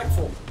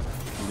disrespectful.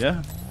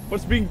 Yeah?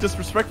 What's being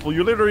disrespectful?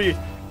 You literally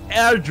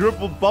air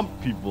dribble bump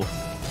people.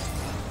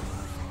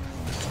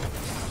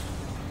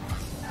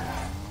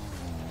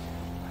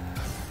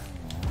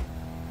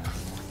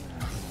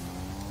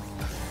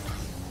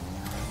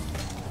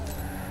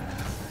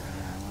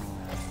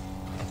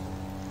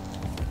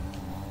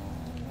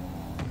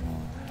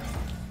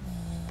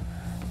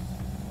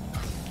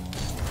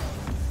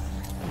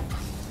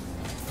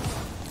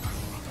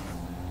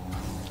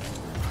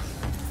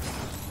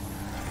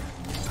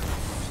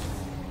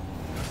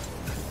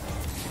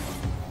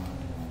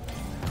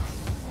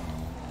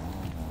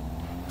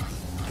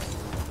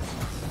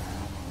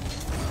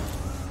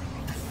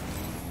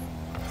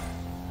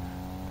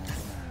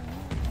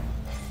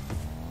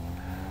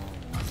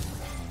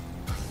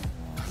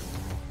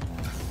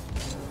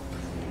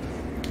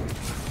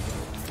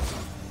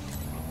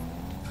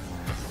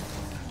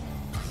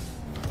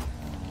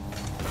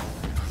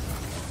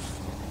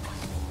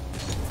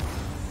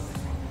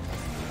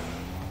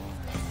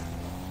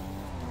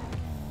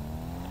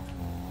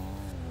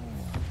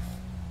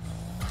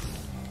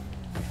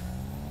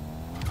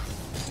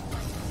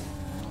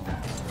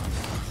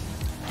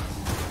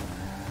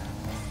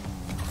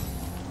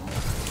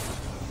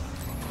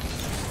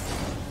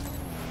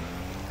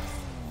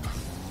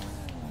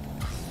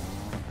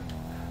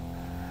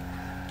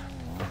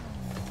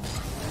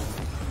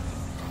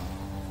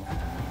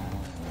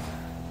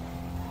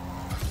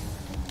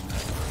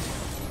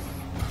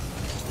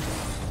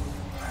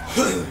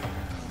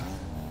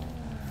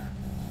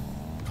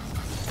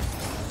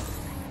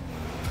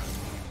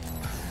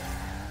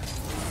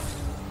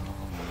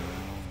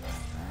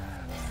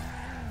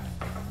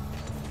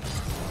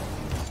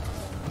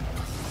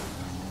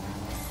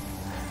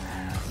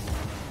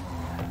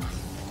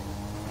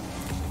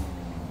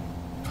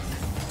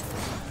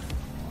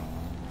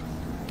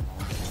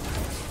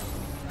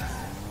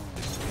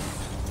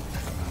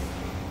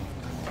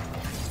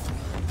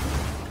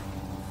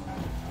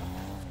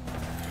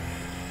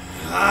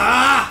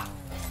 Ah!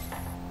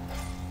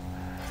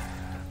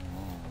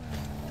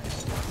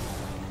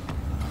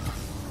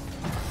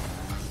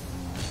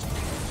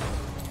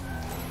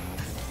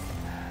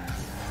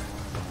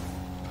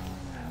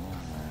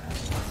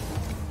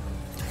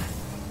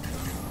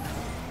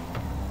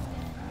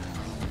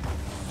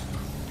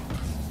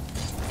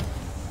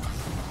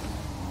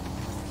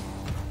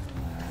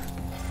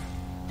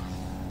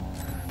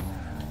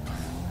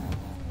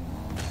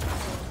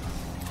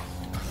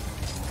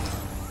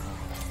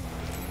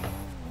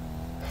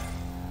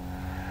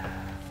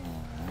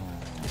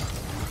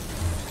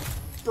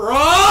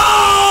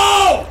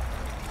 Bro!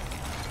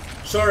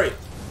 Sorry.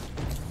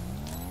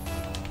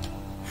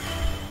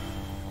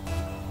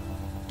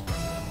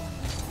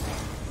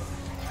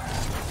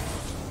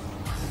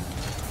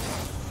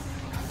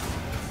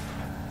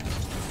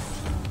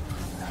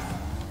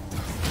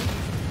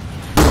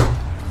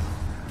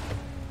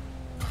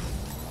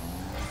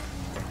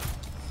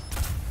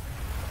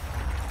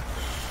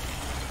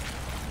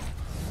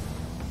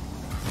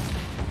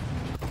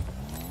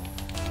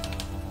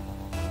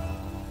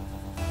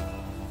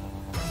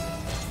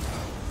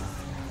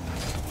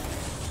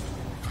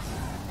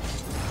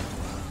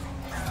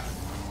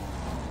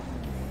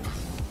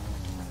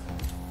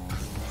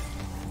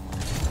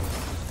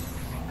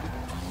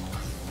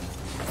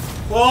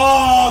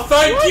 Oh,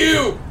 thank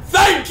you!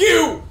 Thank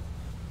you!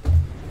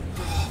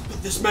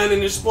 Put this man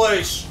in his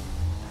place.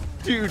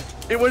 Dude,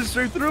 it went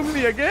straight through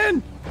me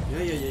again.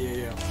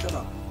 Yeah. Shut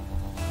up.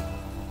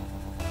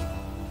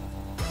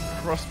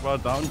 Crossbar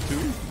down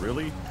too?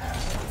 Really?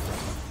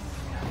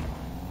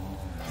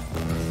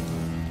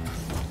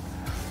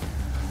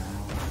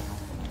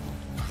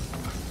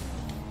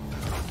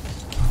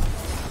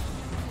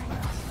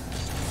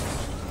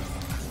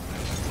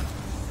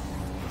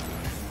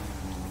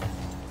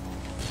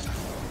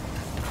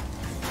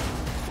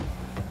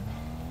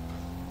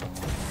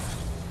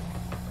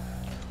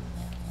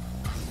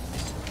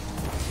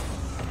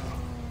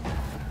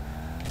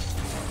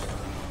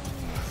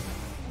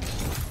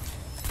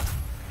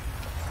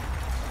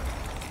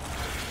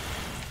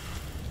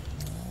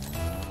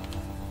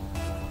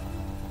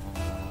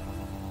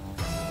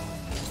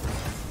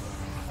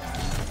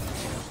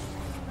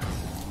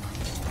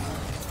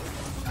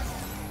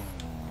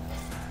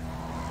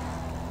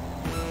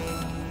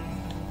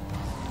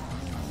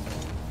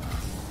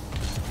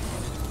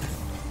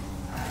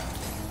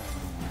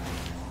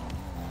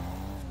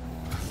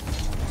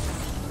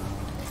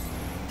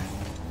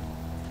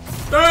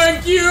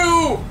 Thank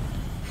you!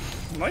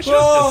 Nice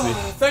shot,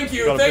 Jesse. Thank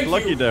you, Got a thank bit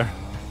lucky you. there.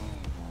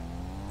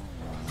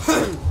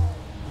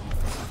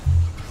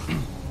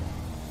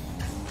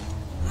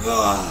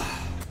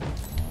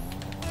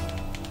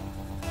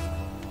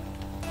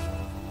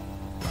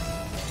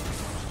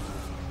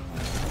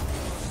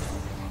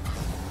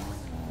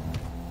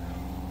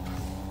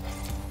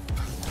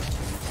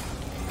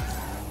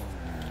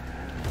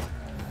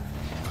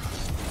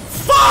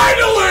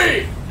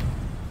 Finally!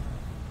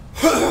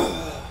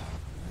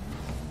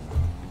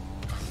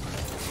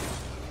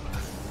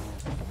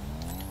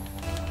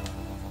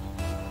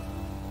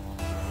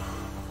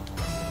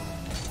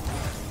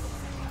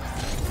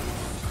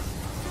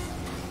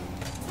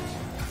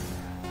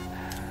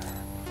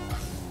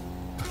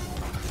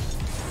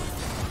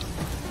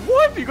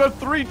 What? You got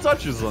 3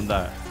 touches on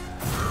that.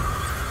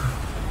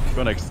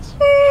 Go next.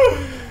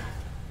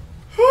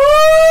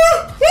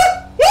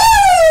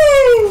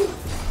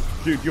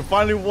 Dude, you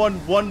finally won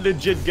 1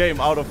 legit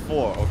game out of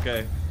 4,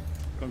 okay?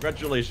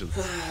 Congratulations.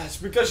 It's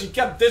because he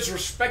kept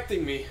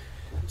disrespecting me.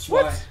 That's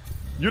What? why.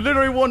 You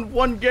literally won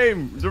 1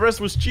 game. The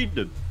rest was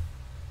cheated.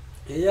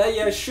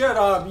 Yeah, shut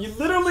up. You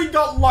literally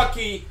got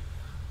lucky.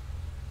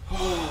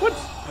 What?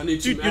 I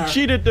need Dude, some you air.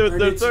 cheated I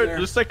need some air.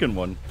 the second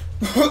one.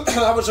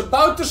 I was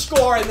about to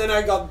score and then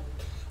I got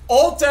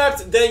all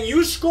tapped, then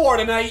you scored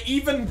and I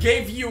even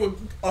gave you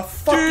a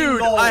fucking Dude,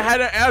 goal. I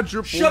had an air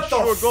dribble. Shut the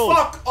sure goal.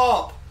 fuck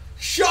up.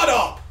 Shut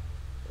up.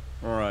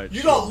 Alright.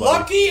 You sure, got buddy.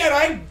 lucky and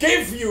I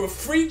gave you a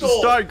free goal.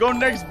 Start, go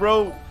next,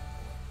 bro.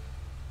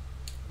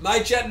 My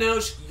chat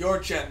knows, your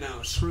chat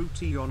knows.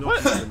 Fruity, you're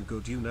not even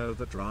good, you know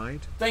that, right?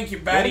 Thank you,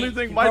 Batty. only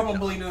thing He my-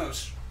 probably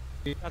knows.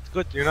 That's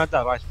good. You're not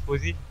that right,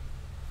 Fuzzy.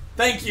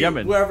 Thank you,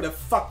 Yemen. whoever the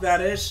fuck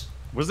that is.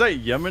 Was that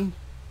Yemen?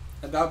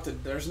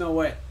 Adopted, there's no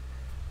way.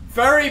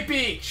 Furry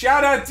Peak,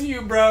 shout out to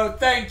you, bro.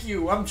 Thank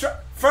you.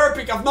 Furry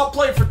Peak, I've not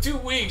played for 2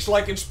 weeks.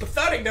 Like, it's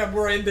pathetic that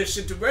we're in this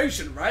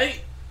situation,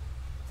 right?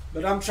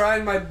 But I'm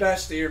trying my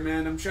best here,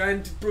 man. I'm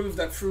trying to prove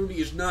that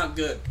Fruity is not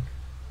good.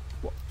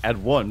 At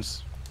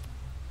once.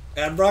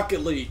 At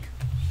Rocket League.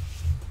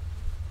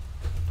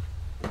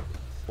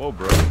 Whoa,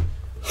 bro.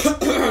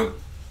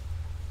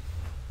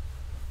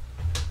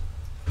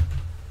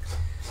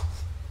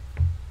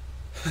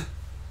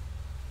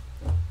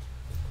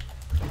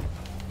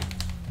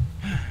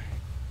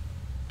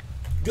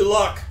 Good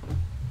luck.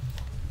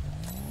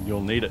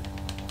 You'll need it.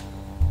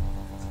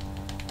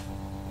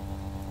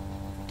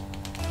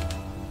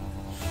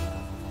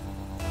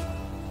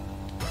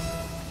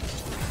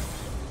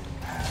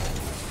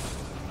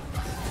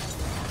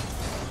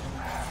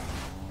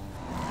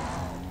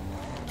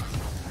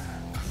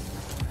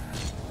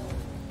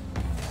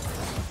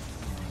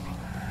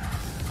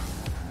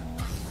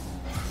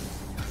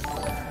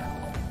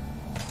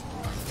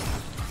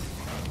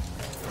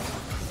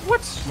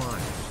 What? Smile.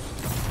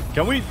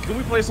 Can we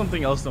play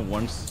something else than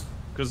once?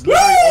 Because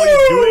literally all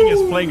you're doing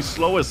is playing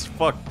slow as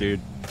fuck,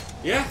 dude.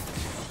 Yeah.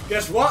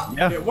 Guess what?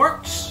 Yeah. It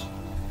works.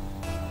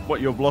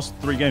 What, you've lost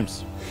 3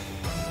 games?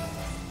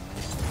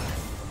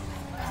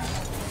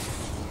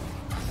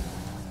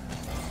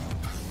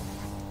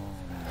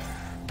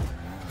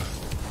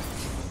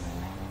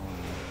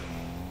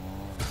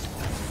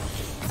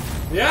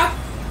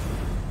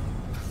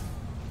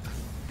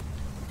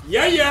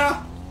 Yeah,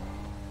 yeah.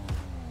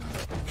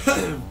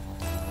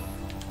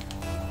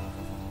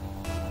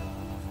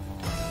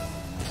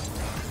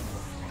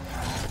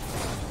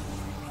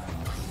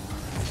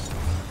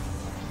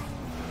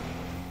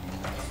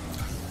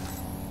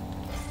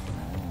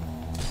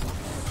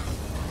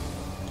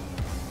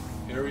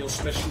 Aerial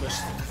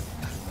specialist.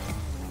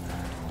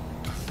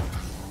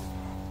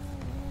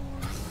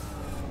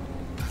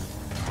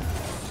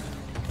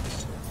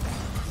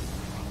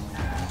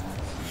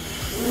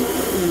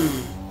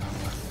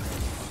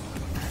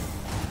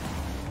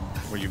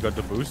 Where you got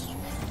the boost?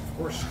 Of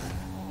course.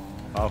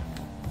 Oh.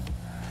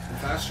 And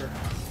faster.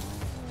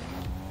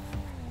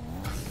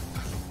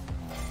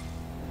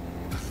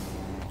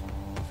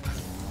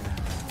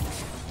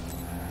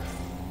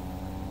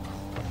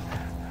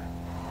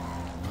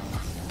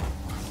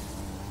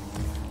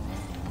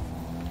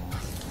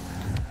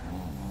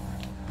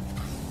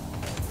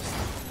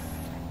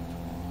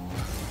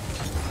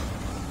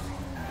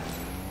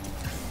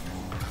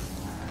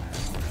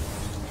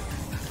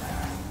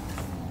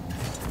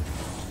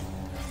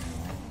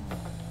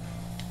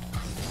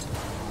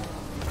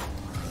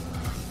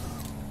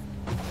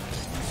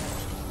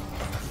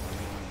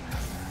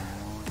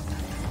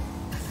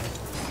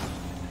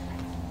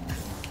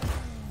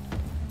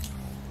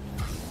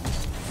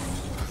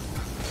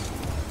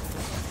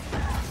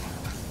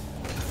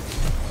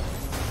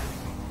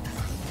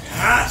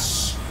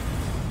 Yes!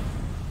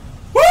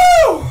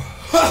 Woo!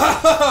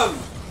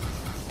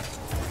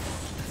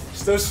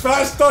 It's those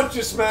fast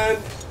touches, man.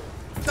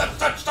 Touch,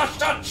 touch, touch,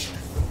 touch.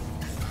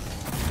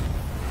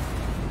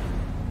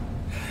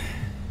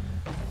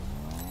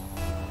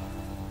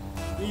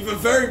 Even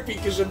Very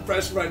Peak is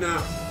impressed right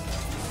now.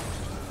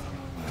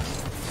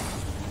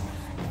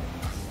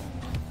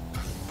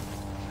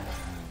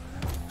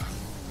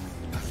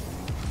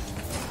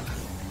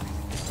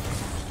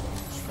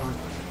 It's fine.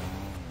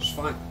 It's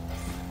fine.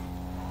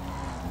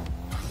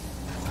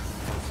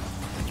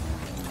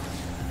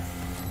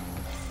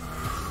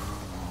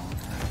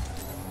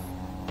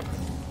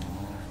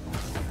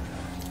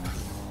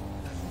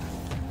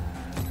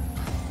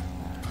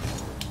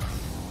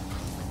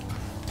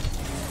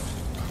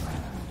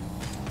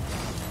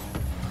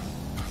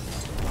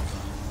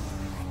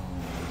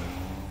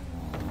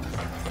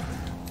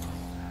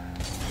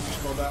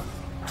 Slow down.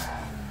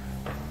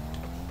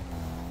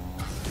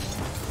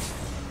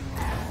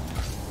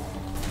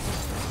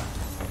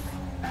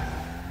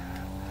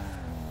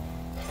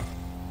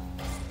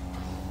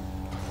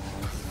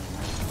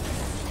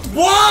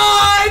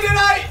 Why did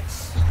I?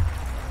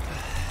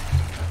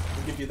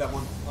 I'll give you that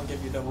one. I'll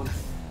give you that one.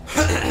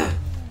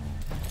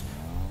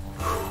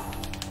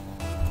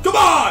 Come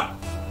on!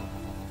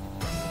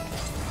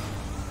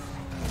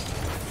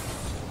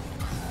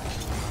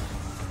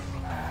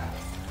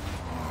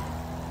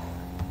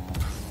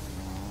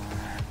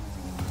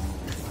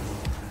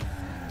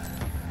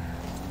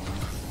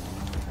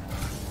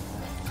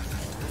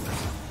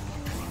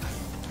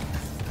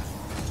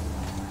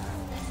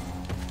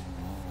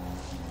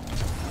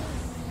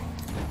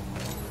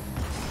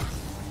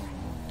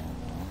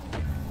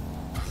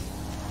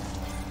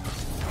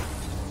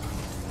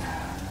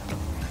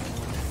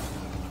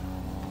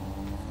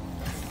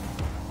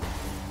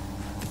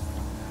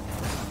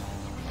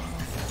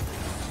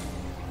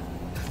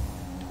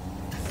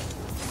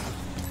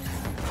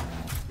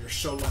 You're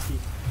so lucky.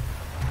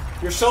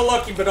 You're so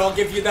lucky, but I'll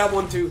give you that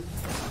one too.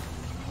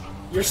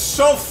 You're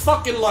so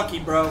fucking lucky,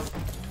 bro.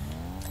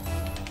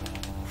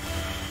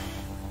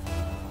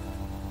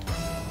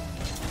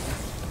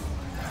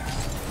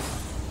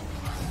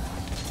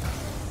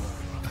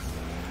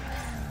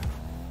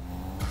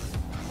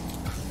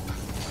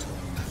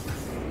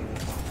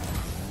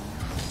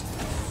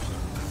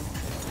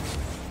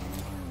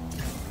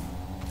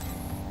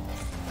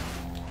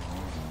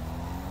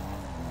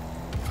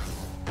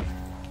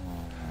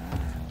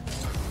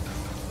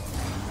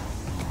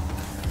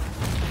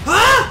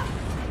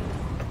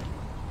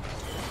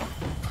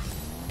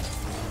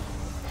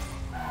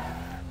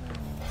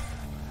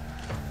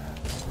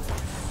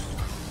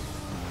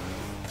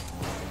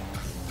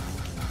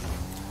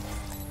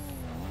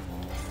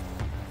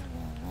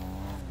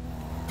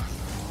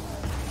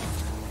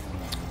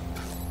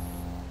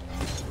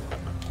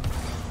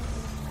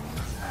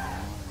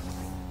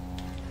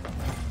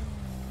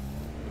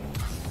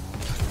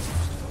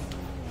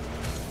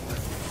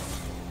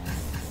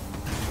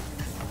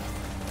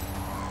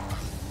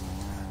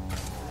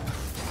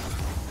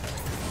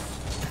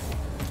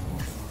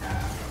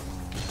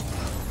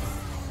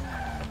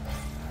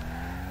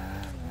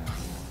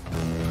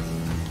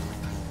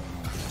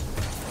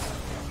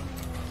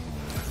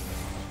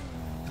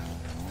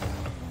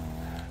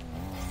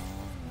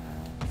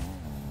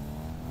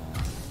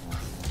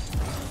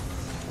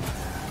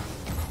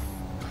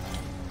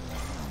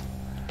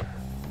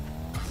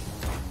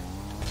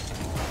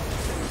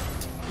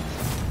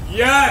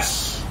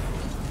 Yes!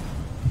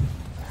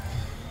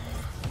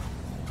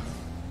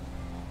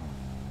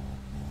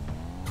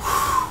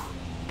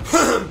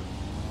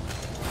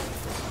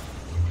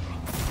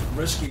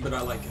 Risky, but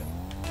I like it.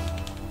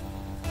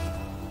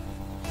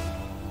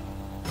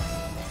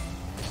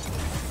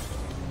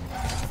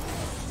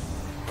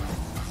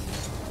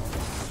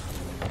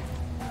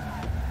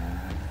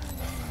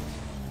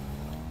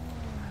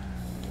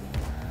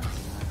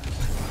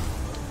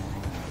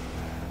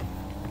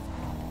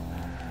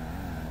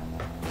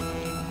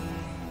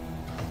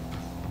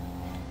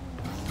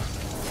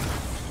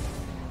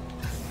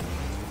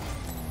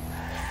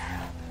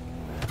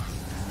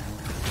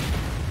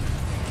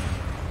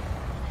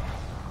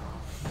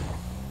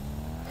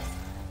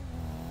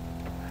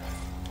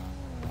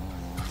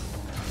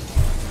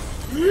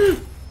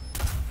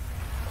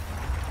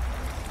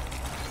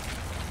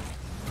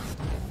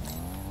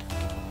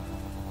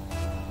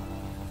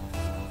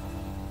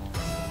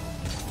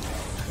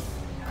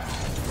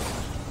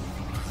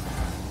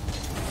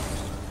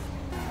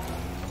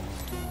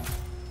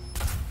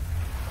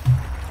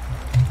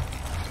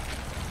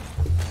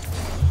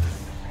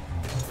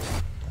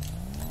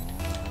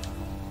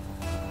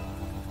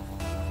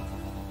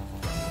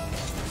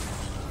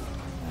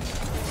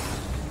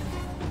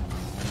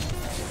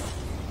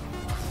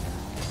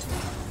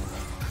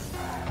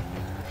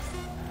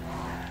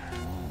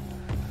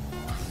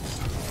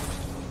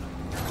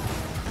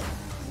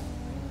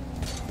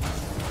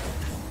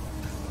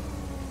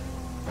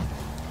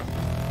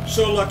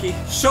 So lucky.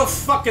 So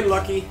fucking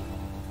lucky.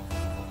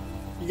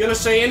 You gonna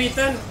say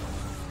anything?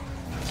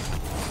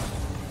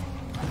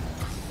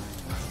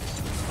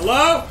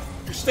 Hello?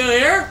 You still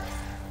here?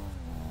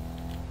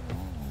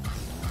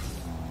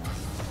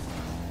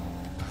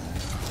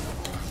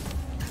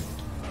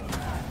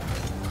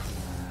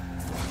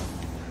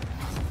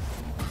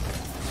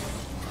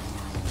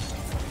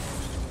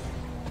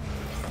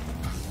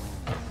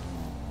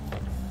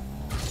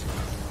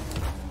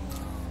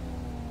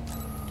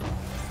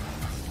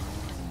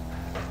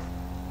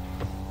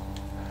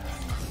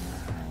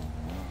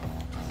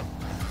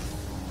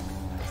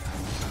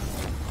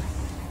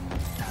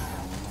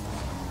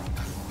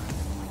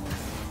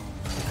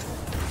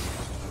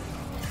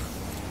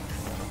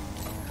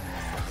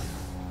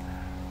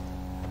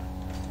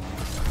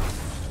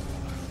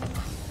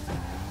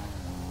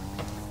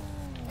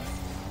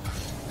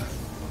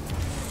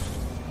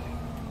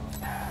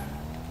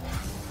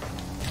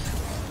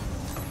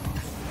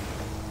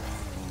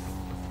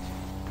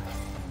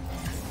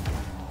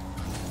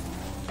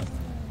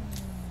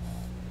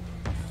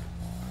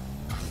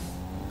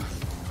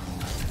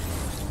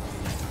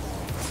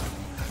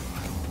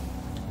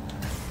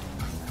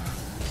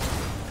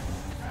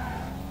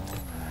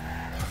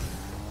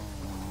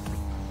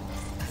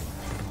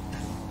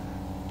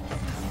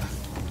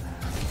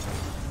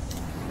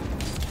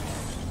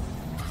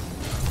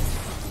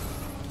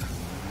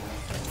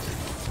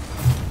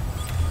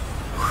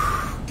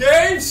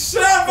 Game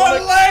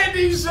 7,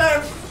 ladies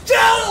and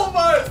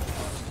gentlemen!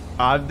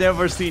 I've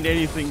never seen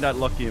anything that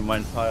lucky in my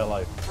entire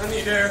life. I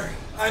need air.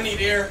 I need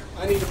air.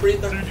 I need to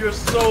breathe. Dude, you're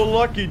so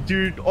lucky,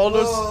 dude. All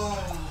this.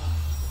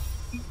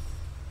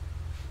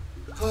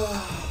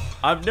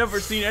 I've never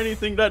seen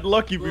anything that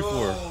lucky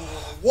before.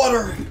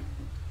 Water.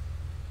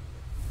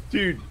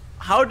 Dude,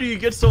 how do you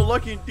get so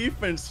lucky in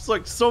defense? It's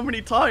like so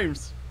many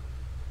times.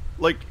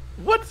 Like,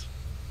 what?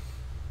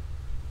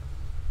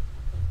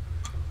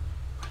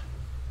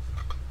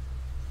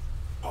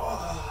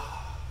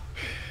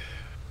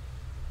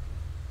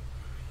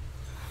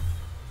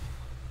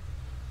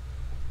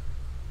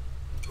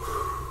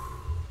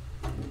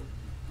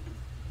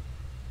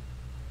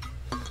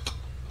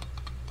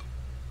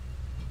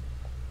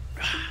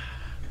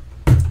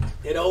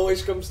 It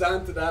always comes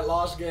down to that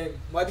last game.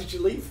 Why did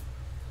you leave?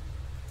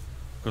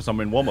 Because I'm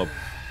in warm-up.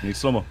 Need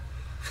summer.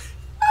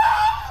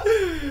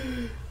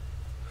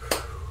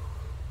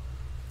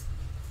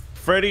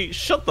 Freddy,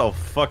 shut the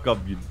fuck up,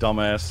 you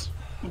dumbass.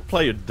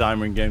 Play your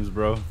diamond games,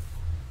 bro.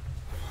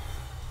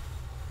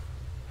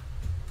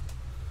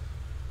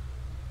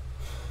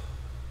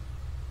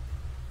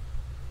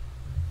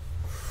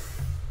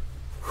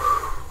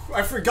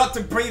 I forgot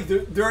to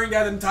breathe during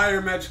that entire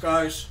match,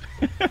 guys.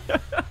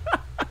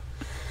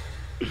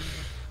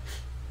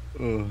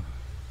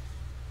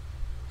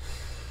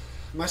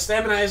 My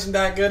stamina isn't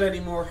that good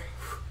anymore.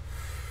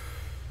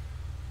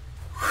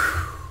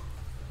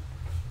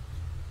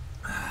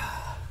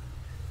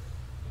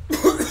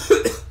 I'm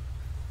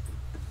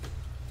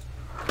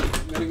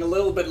getting a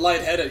little bit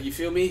lightheaded, you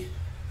feel me?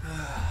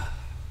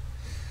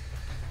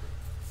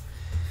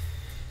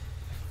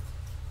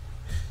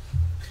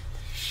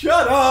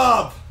 Shut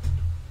up!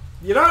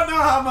 You don't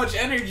know how much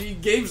energy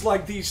games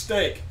like these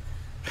take.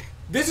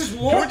 This is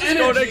more energy.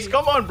 Go next.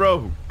 Come on,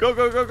 bro. Go,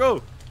 go, go,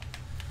 go.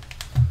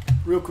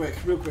 Real quick,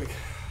 real quick.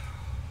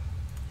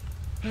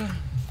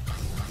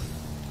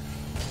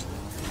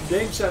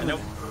 Game 7.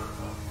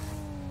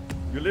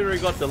 You literally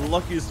got the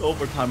luckiest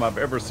overtime I've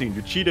ever seen.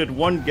 You cheated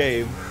one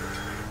game,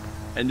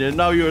 and then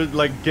now you're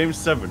like game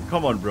 7.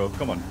 Come on, bro.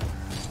 Come on.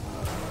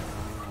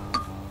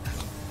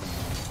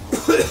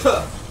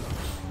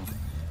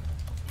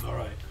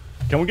 Alright.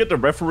 Can we get the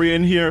referee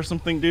in here or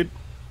something, dude?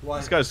 Why?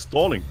 This guy's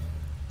stalling.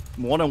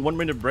 More than 1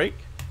 minute break?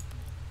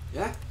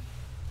 Yeah?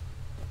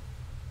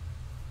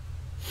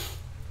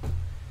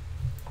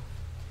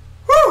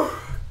 Whew!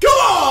 Come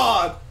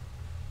on!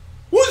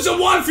 Who's a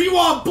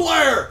 1v1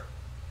 player?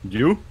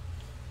 You?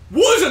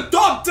 Who's a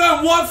top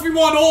 10 1v1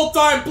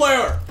 all-time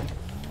player?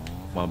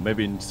 Well,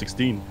 maybe in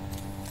 16.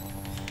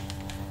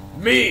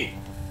 Me!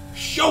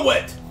 Show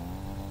it!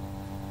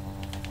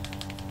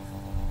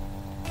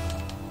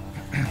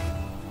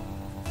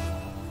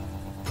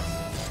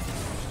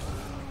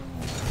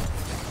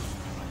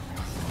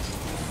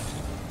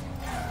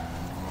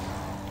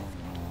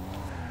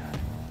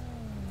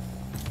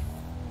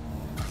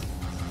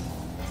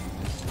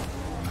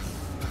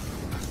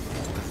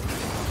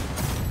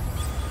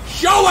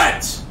 Show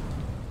it!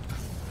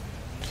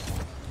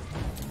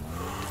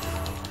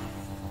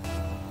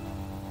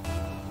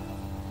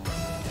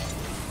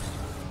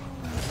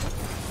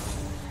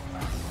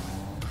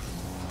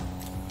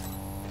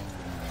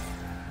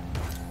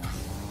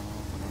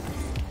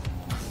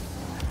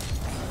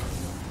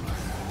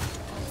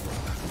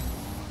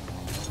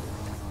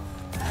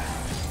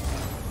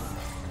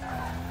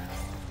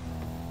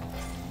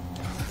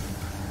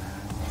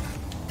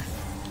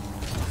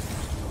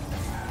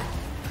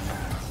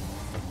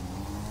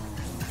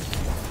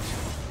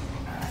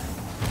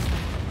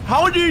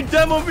 How do you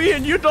demo me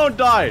and you don't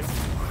die?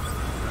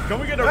 Can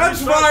we get a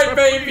That's restart? right,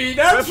 baby.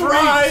 That's Referee,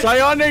 right.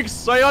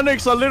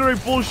 Psionics are literally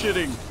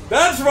bullshitting.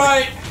 That's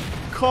right.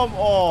 Come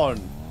on.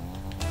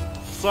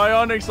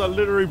 Psionics are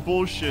literally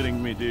bullshitting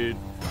me, dude.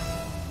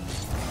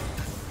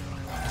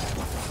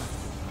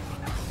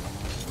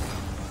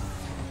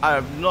 I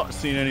have not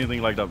seen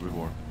anything like that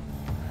before.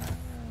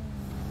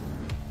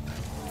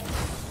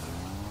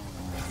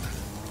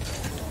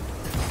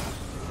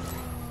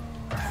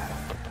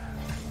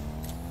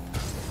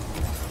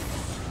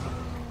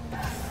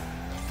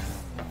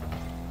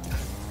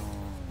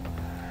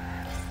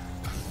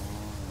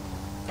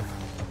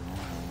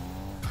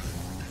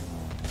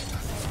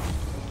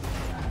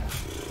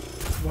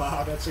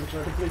 Wow, that's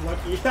incredibly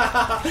lucky.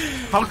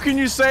 How can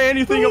you say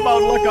anything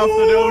about luck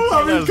after the OT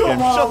I mean, come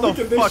game? on, Shut look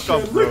the at this fuck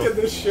up, shit, bro. look at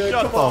this shit,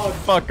 Shut come the on.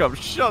 fuck up.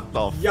 Shut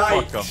the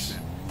fuck up. Yikes.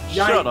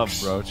 Shut up,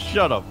 Yikes. bro.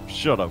 Shut up.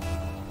 Shut up.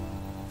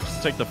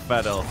 Just take the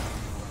fat L.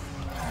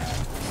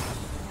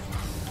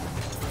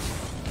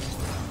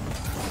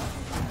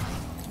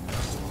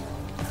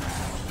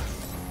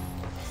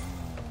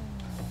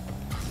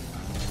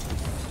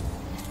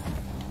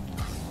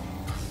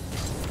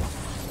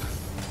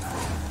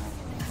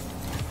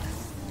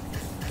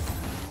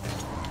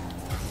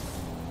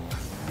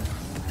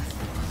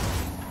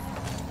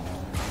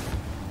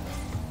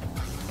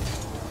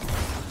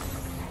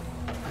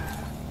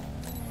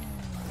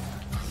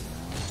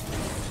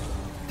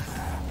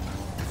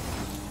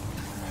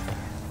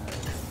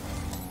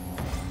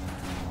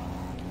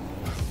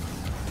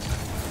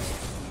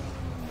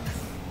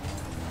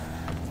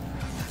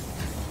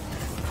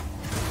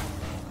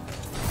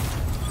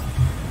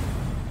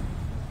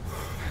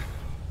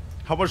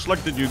 How much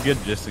luck did you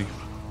get, Jesse?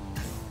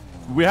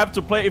 We have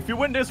to play. If you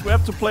win this, we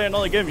have to play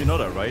another game. You know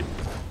that, right?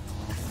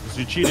 Because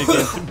you cheated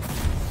against him.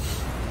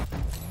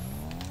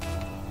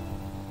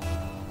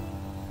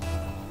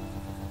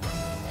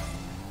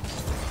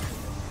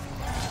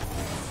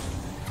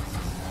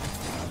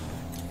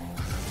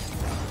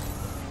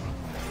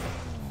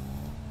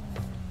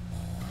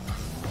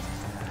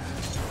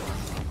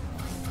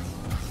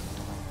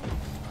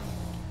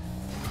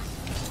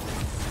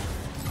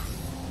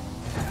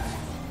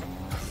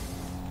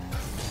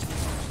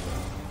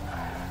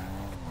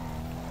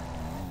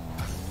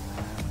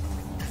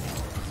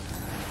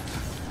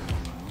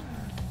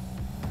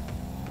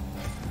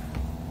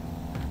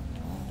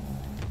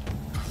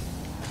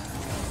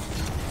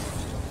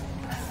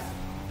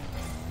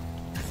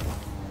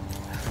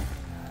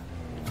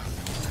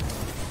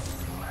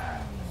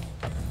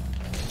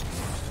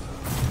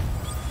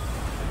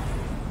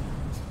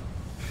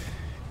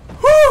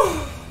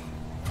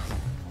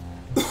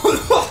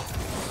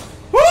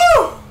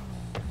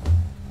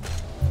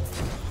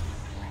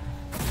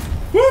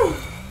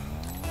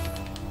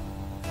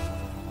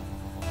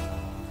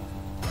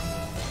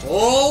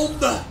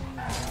 Hold.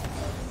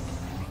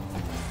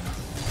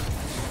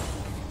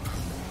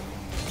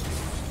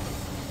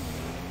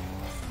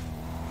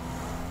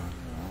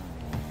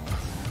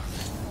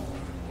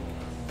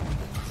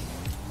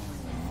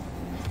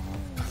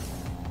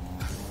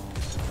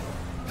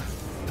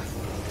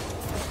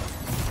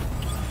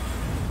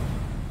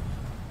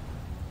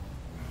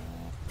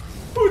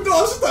 Who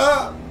does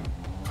that?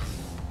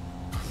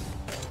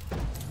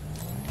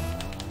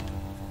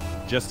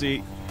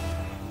 Jesse,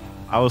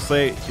 I will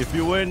say, if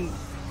you win,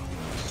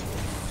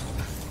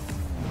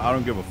 I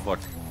don't give a fuck.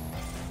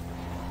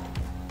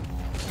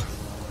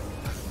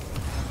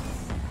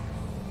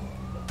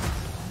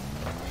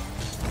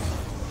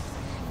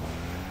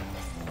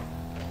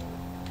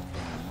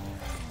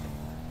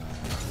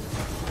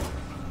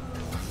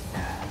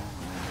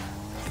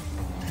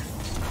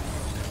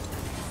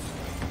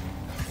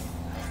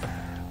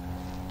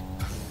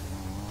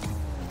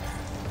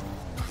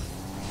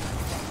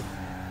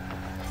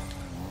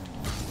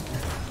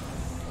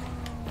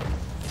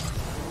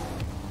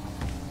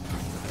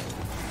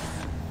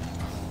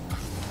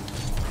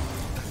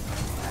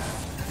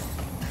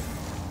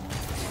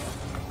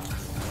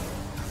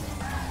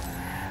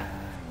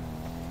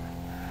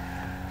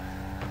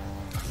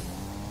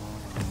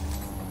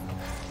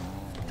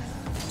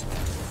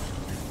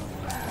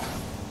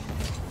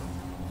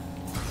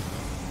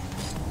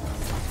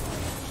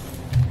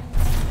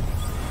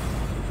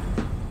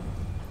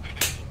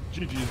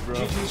 GG's, bro.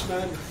 GG's,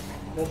 man.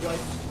 Well played.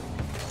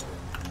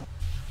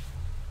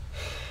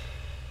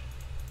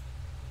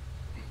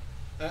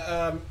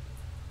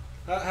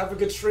 Have a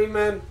good stream,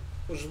 man.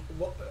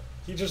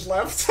 He just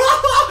left.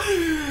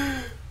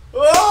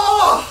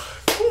 Oh,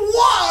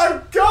 what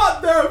a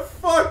goddamn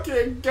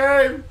fucking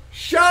game!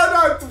 Shout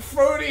out to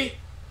Fruity.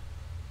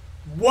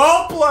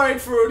 Well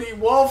played, Fruity.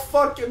 Well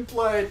fucking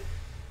played.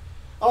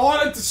 I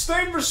wanted to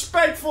stay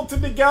respectful to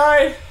the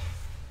guy.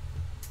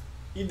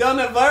 He done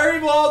a very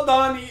well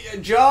done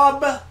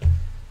job,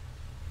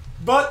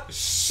 but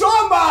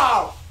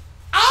somehow,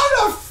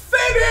 out of thin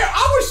air,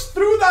 I was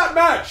through that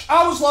match.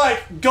 I was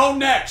like, go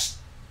next.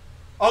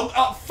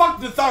 I'll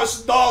fuck the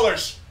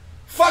 $1,000.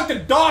 Fuck the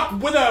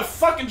doc with a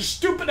fucking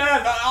stupid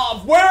ass.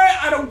 I'll wear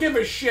it. I don't give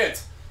a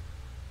shit.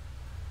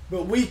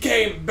 But we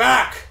came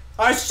back.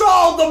 I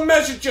saw the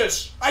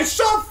messages. I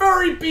saw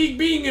Furry Peak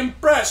being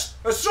impressed.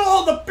 I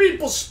saw the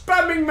people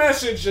spamming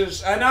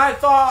messages, and I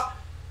thought,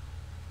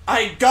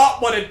 I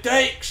got what it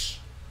takes.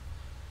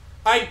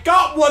 I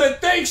got what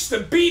it takes to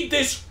beat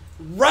this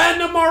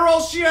random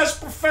rlcs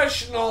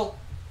professional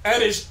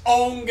at his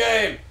own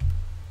game.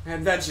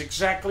 And that's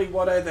exactly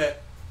what I did.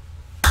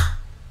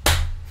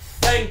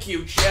 Thank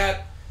you,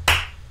 chat.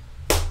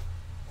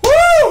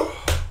 Woo!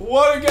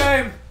 What a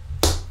game.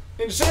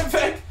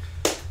 INCIVIK,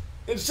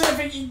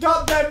 you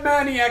got that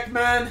maniac,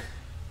 man.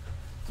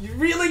 You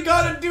really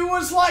gotta do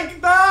us like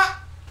that?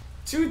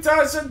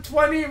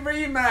 2020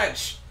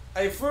 rematch.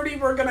 Hey, Fruity,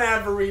 we're gonna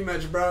have a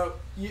rematch, bro.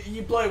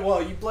 You played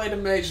well. You played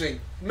amazing.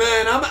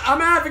 Man, I'm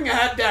having a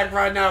head deck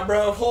right now,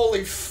 bro.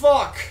 Holy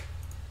fuck.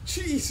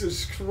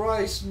 Jesus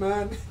Christ,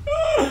 man.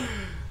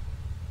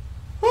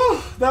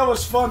 That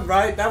was fun,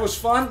 right? That was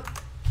fun.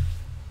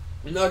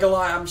 I'm not gonna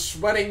lie, I'm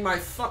sweating my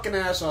fucking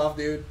ass off,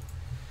 dude.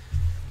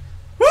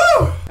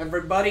 Woo!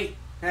 Everybody,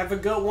 have a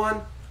good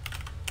one.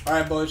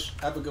 Alright, boys,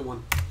 have a good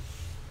one.